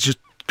net, it's just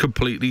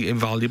completely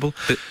invaluable.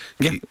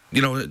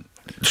 You know,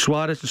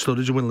 Suarez and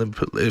Sturridge win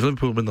Liverpool. If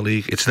Liverpool win the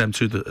league, it's them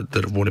two that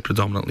have won it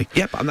predominantly.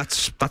 Yep, and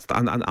that's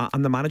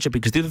and the manager,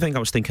 because the other thing I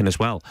was thinking as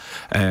well,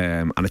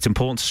 and it's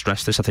important to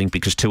stress this, I think,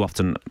 because too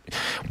often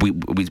we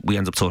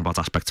end up talking about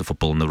aspects of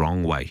football in the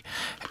wrong way.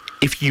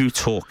 If you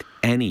took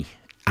any,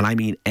 and I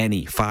mean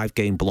any,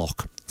 5-game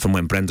block from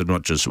when Brendan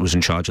Rodgers was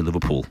in charge of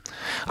Liverpool,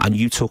 and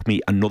you took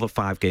me another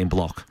 5-game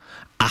block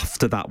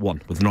after that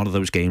one with none of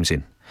those games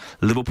in,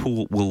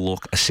 Liverpool will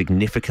look a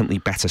significantly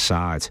better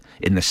side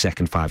in the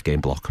second 5-game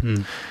block.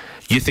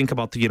 You think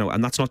about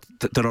and that's not,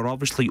 there are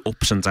obviously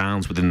ups and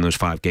downs within those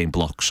 5-game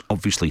blocks.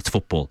 Obviously, it's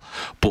football,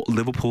 but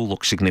Liverpool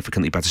looks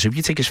significantly better. So if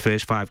you take his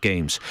first 5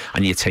 games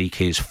and you take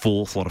his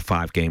fourth lot of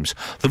 5 games,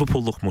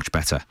 Liverpool look much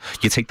better.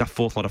 You take that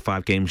fourth lot of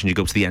 5 games and you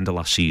go to the end of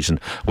last season,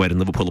 wherein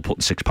Liverpool are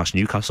putting 6 past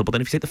Newcastle. But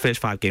then if you take the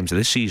first 5 games of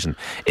this season,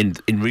 in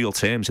real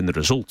terms, in the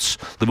results,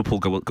 Liverpool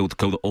go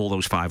all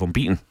those 5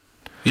 unbeaten.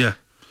 Yeah.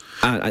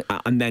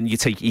 And then you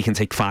can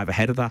take 5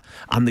 ahead of that,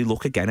 and they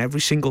look again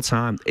every single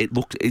time.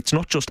 It's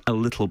not just a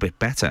little bit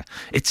better.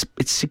 It's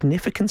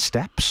significant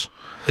steps.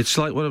 It's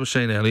like what I was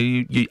saying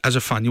earlier. You, as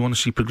a fan, you want to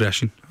see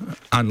progression,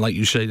 and like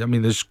you say, I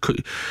mean, there's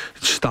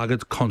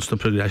staggered,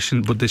 constant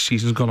progression. But this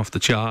season's gone off the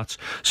charts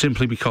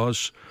simply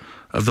because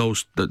of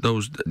those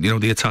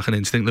the attacking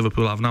instinct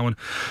Liverpool have now. And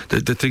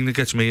the thing that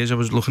gets me is, I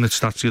was looking at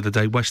stats the other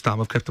day, West Ham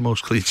have kept the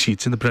most clean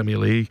sheets in the Premier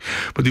League,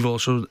 but they've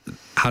also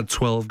had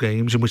 12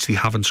 games in which they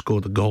haven't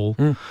scored a goal.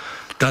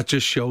 That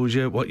just shows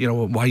you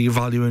why you're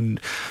valuing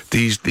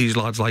these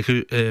lads like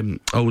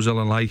Ozil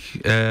and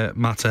like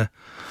Mata.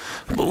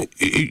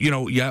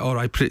 All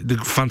right,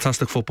 the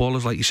fantastic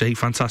footballers, like you say,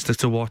 fantastic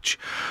to watch,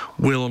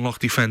 will unlock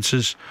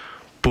defences.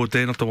 but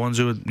they're not the ones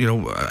who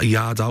are, a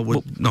yard out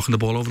with knocking the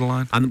ball over the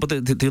line. But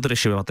the other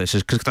issue about this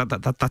is because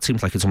that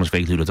seems like it's almost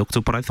vaguely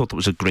reductive, but I thought it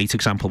was a great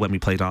example when we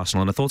played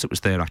Arsenal, and I thought it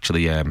was there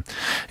actually.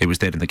 It was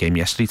there in the game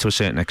yesterday to a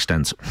certain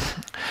extent.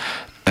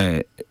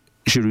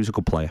 Giroud's a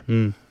good player.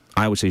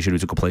 I would say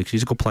Giroud's a good player because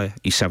he's a good player.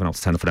 He's 7 out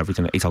of 10 for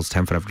everything, 8 out of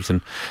 10 for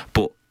everything.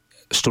 But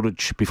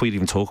Sturridge, before you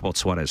even talk about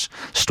Suarez,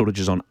 Sturridge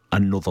is on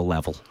another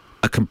level,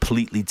 a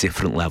completely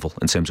different level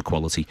in terms of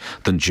quality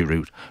than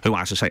Giroud, who,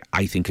 as I say,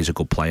 I think is a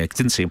good player. I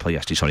didn't see him play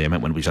yesterday, sorry, I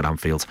meant when he was at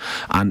Anfield.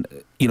 And,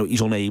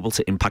 he's unable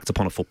to impact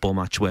upon a football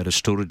match, whereas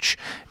Sturridge,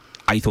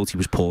 I thought he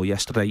was poor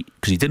yesterday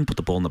because he didn't put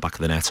the ball in the back of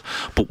the net.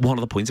 But one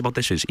of the points about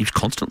this is he was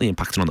constantly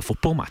impacting on the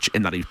football match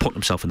in that he was putting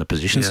himself in the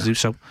position to do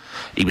so.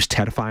 He was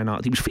terrifying.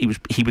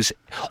 He was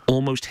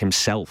almost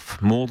himself,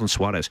 more than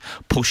Suarez,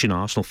 pushing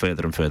Arsenal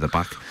further and further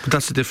back. But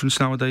that's the difference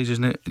nowadays,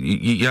 isn't it?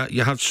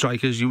 You have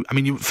strikers.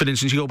 For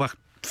instance, you go back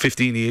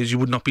 15 years, you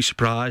would not be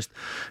surprised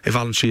if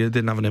Alan Shearer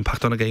didn't have an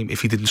impact on a game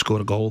if he didn't score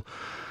a goal.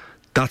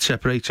 That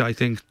separates, I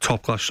think,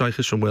 top-class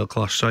strikers from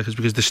world-class strikers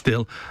because they're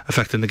still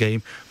affecting the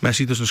game.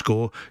 Messi doesn't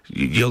score.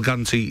 You'll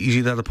guarantee he's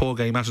either had a poor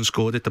game, hasn't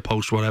scored it, the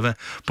post, whatever,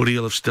 but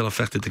he'll have still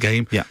affected the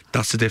game. Yeah.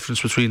 That's the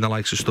difference between the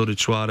likes of Sturridge,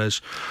 Suarez.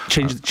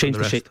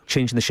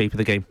 Changing the shape of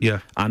the game.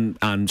 Yeah.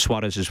 And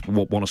Suarez is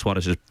one of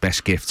Suarez's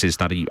best gifts is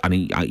that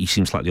he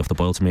seems slightly off the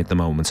boil to me at the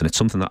moment, and it's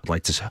something that I'd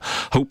like to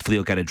hopefully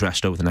he'll get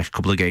addressed over the next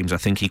couple of games. I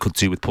think he could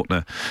do with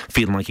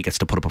feeling like he gets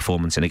to put a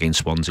performance in against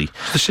Swansea.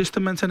 Does the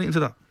system meant anything to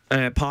that?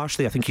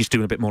 Partially, I think he's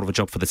doing a bit more of a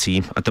job for the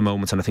team at the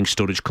moment, and I think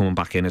Sturridge coming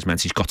back in has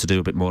meant he's got to do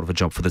a bit more of a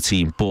job for the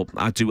team. But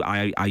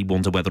I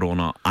wonder whether or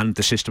not, and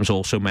the system's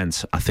also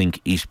meant, I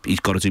think he's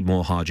got to do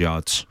more hard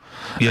yards.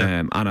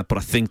 Yeah. But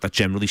I think that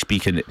generally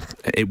speaking,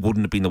 it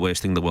wouldn't have been the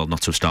worst thing in the world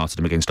not to have started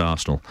him against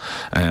Arsenal,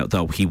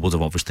 though he would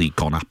have obviously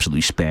gone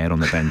absolutely spare on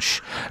the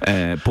bench.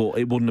 But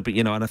it wouldn't have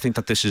been, and I think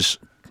that this is,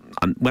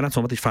 and when I'm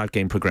talking about these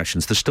 5-game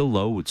progressions, there's still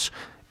loads.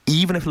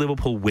 Even if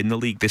Liverpool win the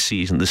league this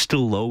season, there's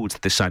still loads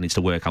that this side needs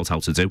to work out how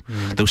to do.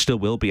 There still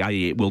will be,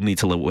 it will need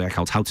to work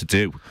out how to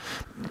do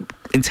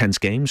intense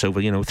games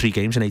over 3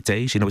 games in 8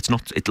 days.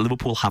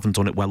 Liverpool haven't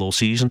done it well all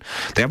season.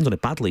 They haven't done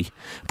it badly,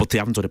 but they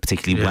haven't done it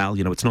particularly well.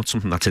 It's not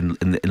something that's in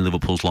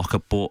Liverpool's locker,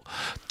 but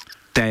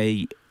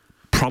they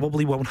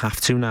probably won't have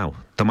to now.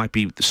 There might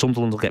be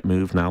Sunderland will get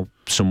moved now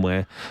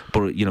somewhere,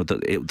 but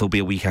there'll be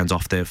a weekend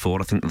off there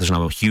for. I think there's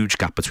now a huge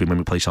gap between when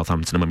we play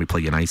Southampton and when we play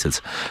United,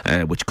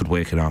 which could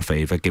work in our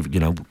favour. Get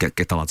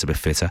the lads a bit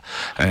fitter.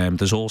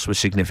 There's also a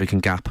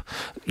significant gap,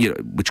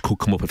 which could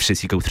come up if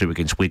City go through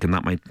against Wigan.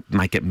 That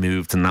might get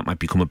moved, and that might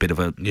become a bit of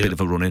a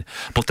run-in.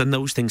 But then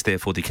those things,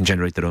 therefore, they can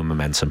generate their own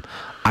momentum.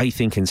 I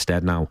think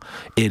instead now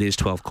it is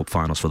 12 cup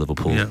finals for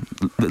Liverpool. Yeah.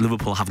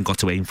 Liverpool haven't got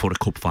to aim for a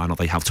cup final;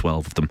 they have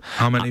 12 of them.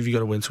 How many have you got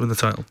to win to win the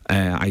title?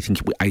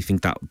 I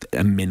think that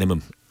a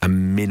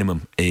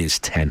minimum is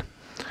 10.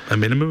 A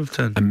minimum of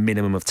 10? A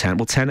minimum of 10.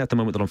 Well, 10 at the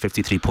moment, they're on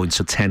 53 points,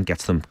 so 10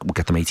 will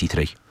get them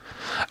 83.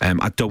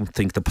 I don't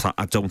think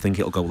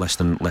it'll go less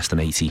than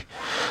 80.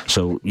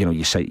 So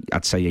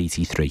I'd say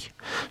 83.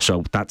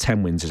 So that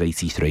 10 wins is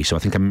 83. So I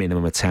think a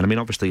minimum of 10. I mean,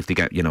 obviously if they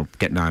get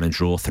 9 and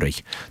draw 3,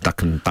 that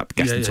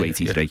gets them to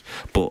 83. Yeah.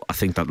 But I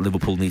think that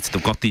Liverpool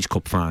they've got these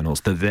cup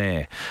finals. They're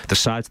there. The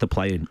sides they're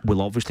playing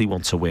will obviously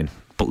want to win,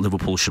 but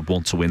Liverpool should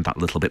want to win that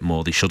little bit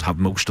more. They should have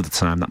most of the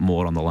time that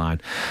more on the line.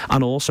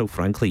 And also,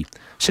 frankly,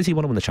 City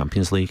want to win the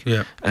Champions League.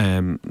 Yeah.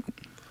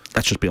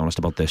 Let's just be honest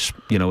about this.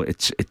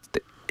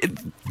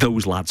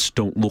 Those lads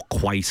don't look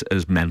quite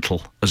as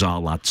mental as our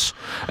lads.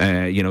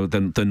 They're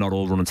not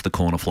all running to the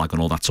corner flag and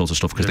all that sort of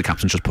stuff because the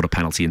captain just put a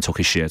penalty and took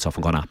his shirt off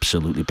and gone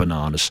absolutely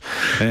bananas.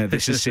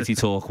 This is City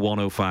Talk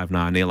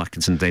 105.9. Neil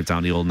Atkinson, Dave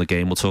Downey, all in the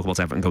game. We'll talk about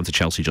Everton going to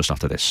Chelsea just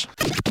after this.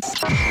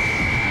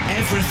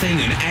 Everything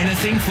and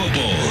anything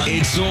football.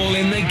 It's all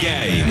in the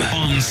game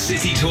on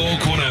City Talk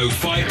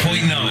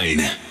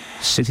 105.9.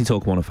 City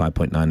Talk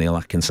 105.9, Neil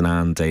Atkinson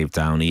and Dave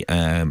Downey.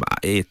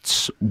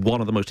 It's one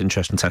of the most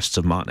interesting tests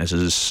of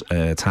Martinez's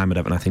time at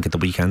Everton, I think, at the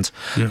weekend.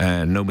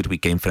 No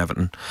midweek game for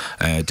Everton.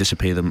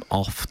 Disappear them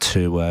off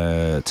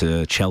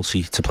to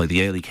Chelsea to play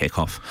the early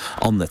kick-off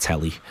on the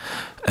telly.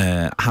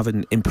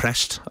 Having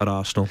impressed at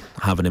Arsenal,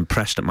 having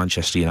impressed at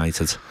Manchester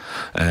United,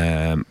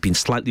 been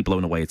slightly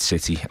blown away at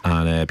City,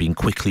 and been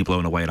quickly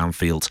blown away at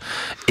Anfield.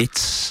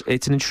 It's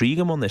an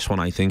intriguing one, this one,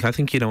 I think.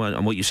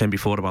 And what you were saying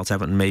before about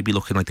Everton maybe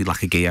looking like they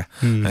lack a gear,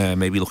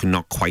 maybe looking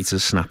not quite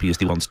as snappy as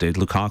they once did.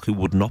 Lukaku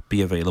would not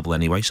be available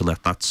anyway, so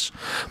let's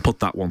put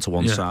that one to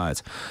one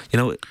side.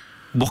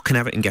 What can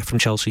Everton get from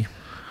Chelsea?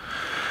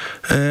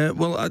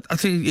 Well, I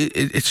think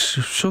it's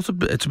a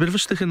bit of a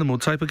stick in the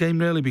mud type of game,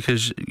 really,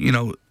 because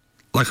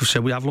like I've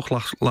said, we have looked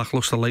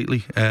lacklustre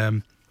lately,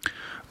 and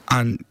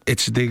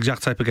it's the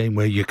exact type of game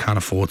where you can't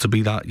afford to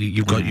be that.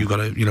 You've got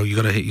to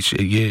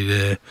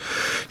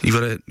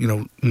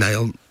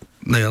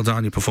nail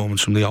down your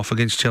performance from the off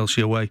against Chelsea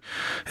away.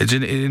 It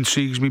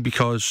intrigues me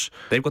because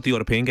they've got the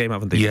European game,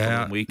 haven't they?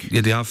 Yeah, week.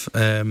 Yeah, they have.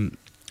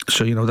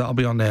 So, that'll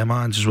be on their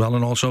minds as well.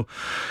 And also,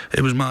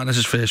 it was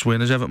Martinez's first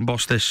win as Everton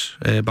boss this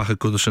back at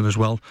Goodison as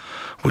well,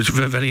 which was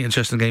a very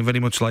interesting game, very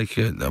much like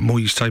a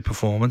Moyes type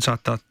performance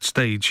at that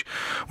stage,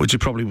 which it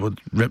probably would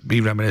be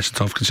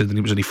reminiscent of, considering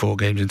it was only 4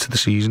 games into the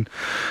season.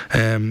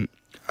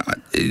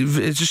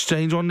 It's a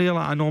strange one, Neil.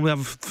 I normally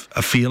have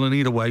a feeling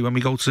either way when we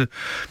go to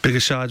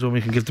bigger sides, when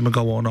we can give them a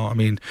go or not. I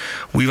mean,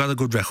 we've had a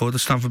good record at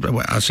Stamford.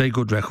 I say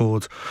good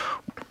record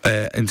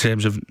in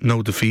terms of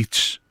no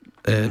defeats.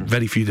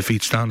 Very few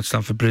defeats down at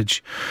Stamford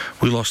Bridge.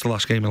 We lost the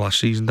last game of last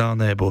season down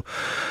there, but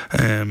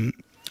I'm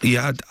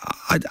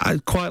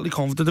quietly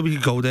confident that we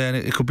could go there, and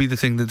it could be the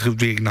thing that could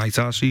reignite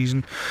our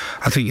season.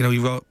 I think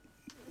you've got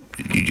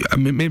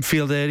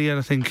midfield area,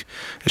 I think,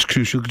 is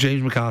crucial.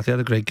 James McCarthy had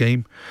a great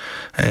game.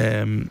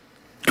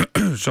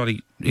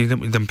 Sorry, he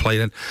didn't play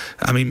then.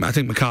 I mean, I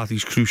think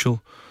McCarthy's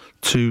crucial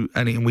to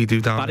anything we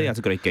do down there. Barry had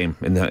a great game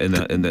in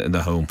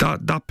the home.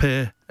 That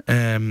pair,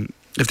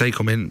 if they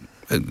come in,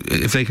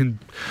 if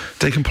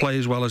they can play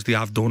as well as they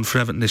have done for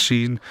Everton this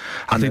season,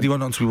 I think they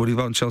went on to be worried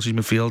about in Chelsea's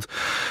midfield.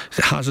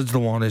 Hazard's the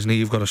one, isn't he?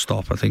 You've got to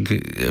stop. I think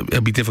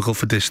it'll be difficult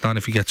for Distin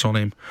if he gets on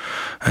him.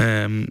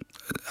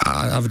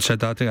 Having said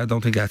that, I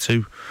don't think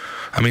Etu.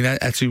 I mean,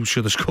 Etu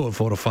should have scored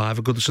 4 or 5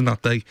 at Goodison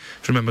that day,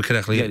 if I remember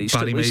correctly. Yeah,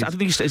 I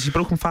think has he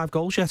broken 5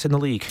 goals yet in the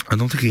league? I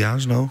don't think he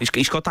has, no.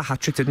 He's got that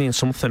hat-trick, didn't he, in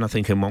something, I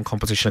think, in one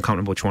competition. I can't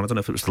remember which one. I don't know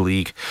if it was the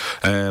league.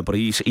 But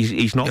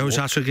he's not... It was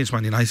hat-trick against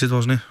Man United,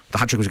 wasn't it? The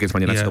hat-trick was against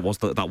Man United. Yeah.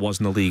 That was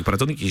in the league. But I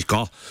don't think he's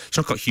not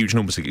got huge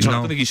numbers. I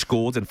don't think he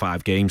scored in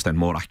 5 games, then,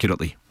 more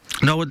accurately.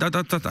 No, and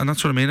that's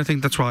what I mean. I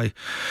think that's why,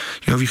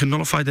 if you can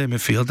nullify their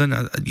midfield, then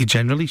you're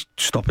generally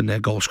stopping their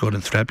goal-scoring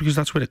threat, because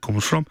that's where it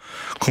comes from.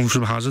 Comes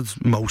from Hazard,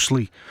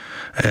 mostly.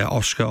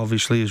 Oscar,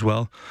 obviously, as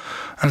well.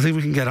 And I think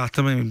we can get at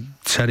them. I mean,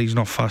 Terry's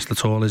not fast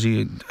at all, is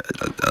he?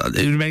 It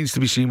remains to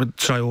be seen with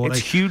Traore. It's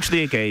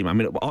hugely a game. I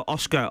mean,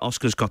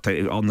 Oscar's got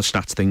on the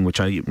stats thing, which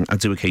I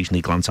do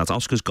occasionally glance at.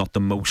 Oscar's got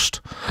the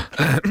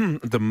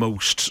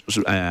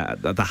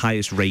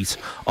highest rate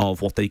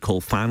of what they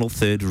call final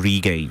third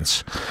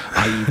regains,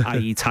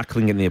 i.e.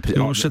 tackling in the opposition.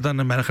 You almost said that in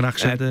an American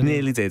accent.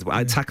 Nearly did.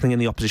 Tackling in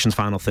the opposition's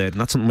final third,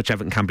 and that's something which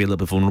Everton can be a little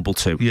bit vulnerable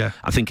to. Yeah.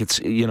 I think it's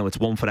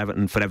one for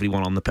Everton, for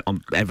everyone on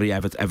every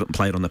Everton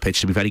player on the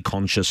pitch to be very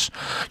conscious.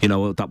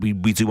 That we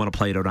do want to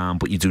play it around,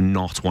 but you do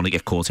not want to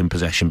get caught in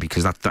possession,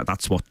 because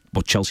that's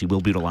what Chelsea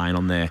will be relying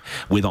on there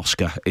with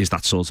Oscar, is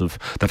that sort of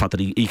the fact that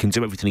he can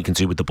do everything he can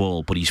do with the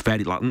ball, but he's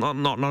very not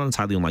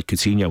entirely unlike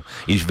Coutinho.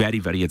 He's very,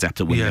 very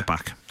adept at winning it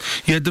back.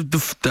 Yeah,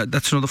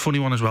 that's another funny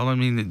one as well. I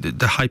mean,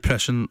 the high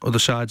pressing other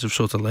sides have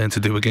sort of learned to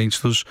do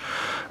against us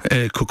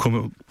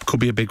could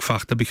be a big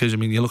factor, because I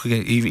mean, you look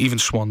again, even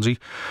Swansea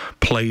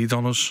played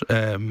on us,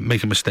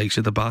 making mistakes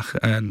at the back,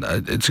 and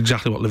it's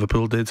exactly what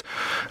Liverpool did,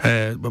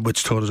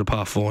 which tore us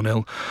apart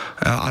 4-0.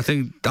 I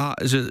think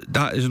that is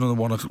another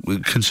one of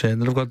concern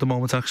that I've got at the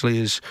moment, actually,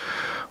 is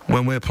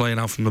when we're playing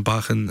out from the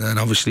back, and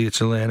obviously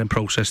it's a learning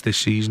process this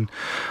season.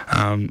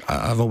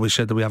 I've always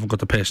said that we haven't got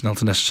the personnel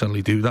to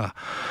necessarily do that,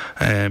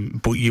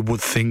 but you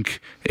would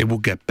think it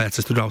would get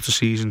better throughout the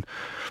season.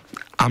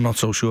 I'm not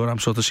so sure. I'm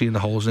sort of seeing the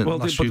holes in the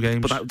last few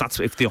games. But that's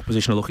if the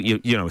opposition are looking.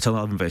 It's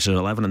 11 versus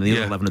 11, and the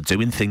other 11 are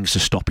doing things to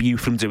stop you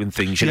from doing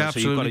things. So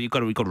you've got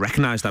to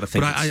recognise that. I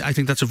think. But I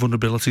think that's a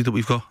vulnerability that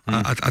we've got.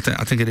 I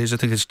think it is. I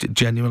think it's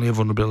genuinely a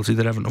vulnerability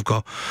that Everton have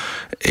got,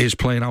 is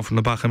playing out from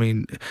the back. I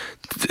mean,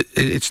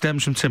 it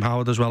stems from Tim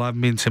Howard as well. I've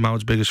been Tim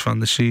Howard's biggest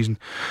fan this season,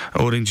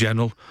 or in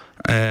general.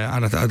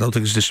 And I don't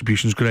think his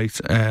distribution's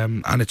great,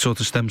 and it sort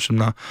of stems from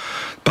that.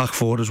 Back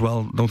forward as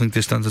well, don't think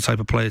Distin's the type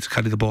of player to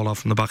carry the ball out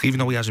from the back, even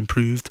though he has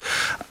improved.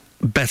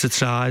 Better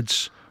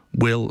sides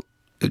will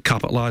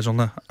capitalise on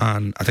that,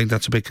 and I think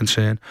that's a big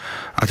concern.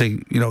 I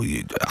think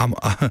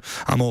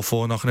I'm all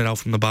for knocking it out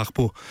from the back,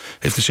 but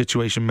if the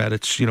situation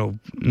merits,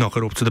 knock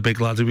it up to the big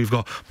lads who we've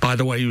got. By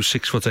the way, who's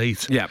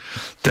 6'8",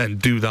 then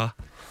do that.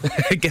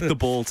 Get the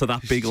ball to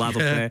that big lad up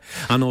there.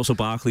 And also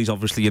Barkley's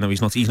obviously,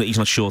 he's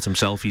not short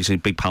himself. He's a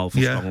big,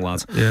 powerful, strong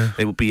lad. Yeah.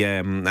 It would be.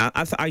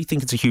 I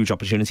think it's a huge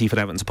opportunity for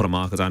Everton to put a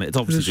marker down. It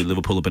obviously do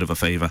Liverpool a bit of a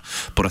favour,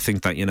 but I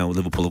think that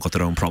Liverpool have got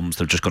their own problems.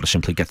 They've just got to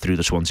simply get through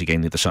the Swansea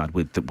game the other side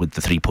with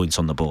the 3 points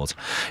on the board.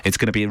 It's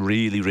going to be a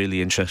really,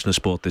 really interesting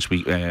sport this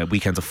week.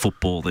 Weekend of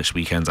football this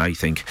weekend. I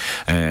think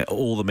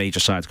all the major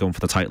sides going for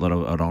the title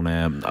are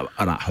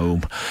at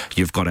home.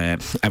 You've got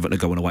Everton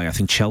going away. I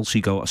think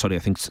I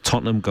think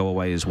Tottenham go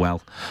away as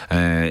well,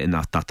 in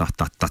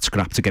that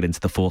scrap to get into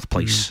the 4th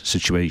place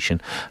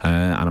situation,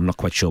 and I'm not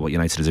quite sure what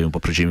United are doing,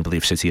 but presumably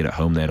if City are at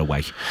home, they're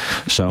away.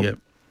 So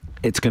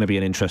it's going to be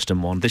an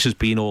interesting one. This has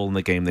been all in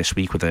the game this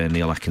week with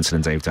Neil Atkinson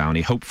and Dave Downey.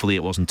 Hopefully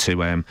it wasn't too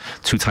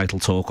title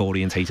talk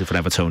orientated for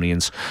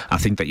Evertonians. I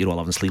think that you're all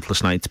having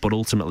sleepless nights, but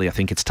ultimately I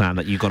think it's time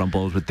that you got on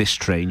board with this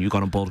train, you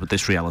got on board with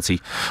this reality.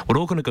 We're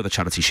all going to go to the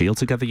Charity Shield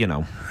together,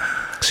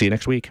 See you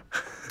next week.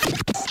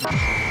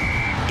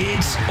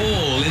 It's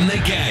all in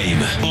the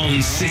game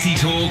on City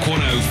Talk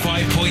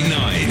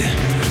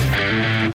 105.9.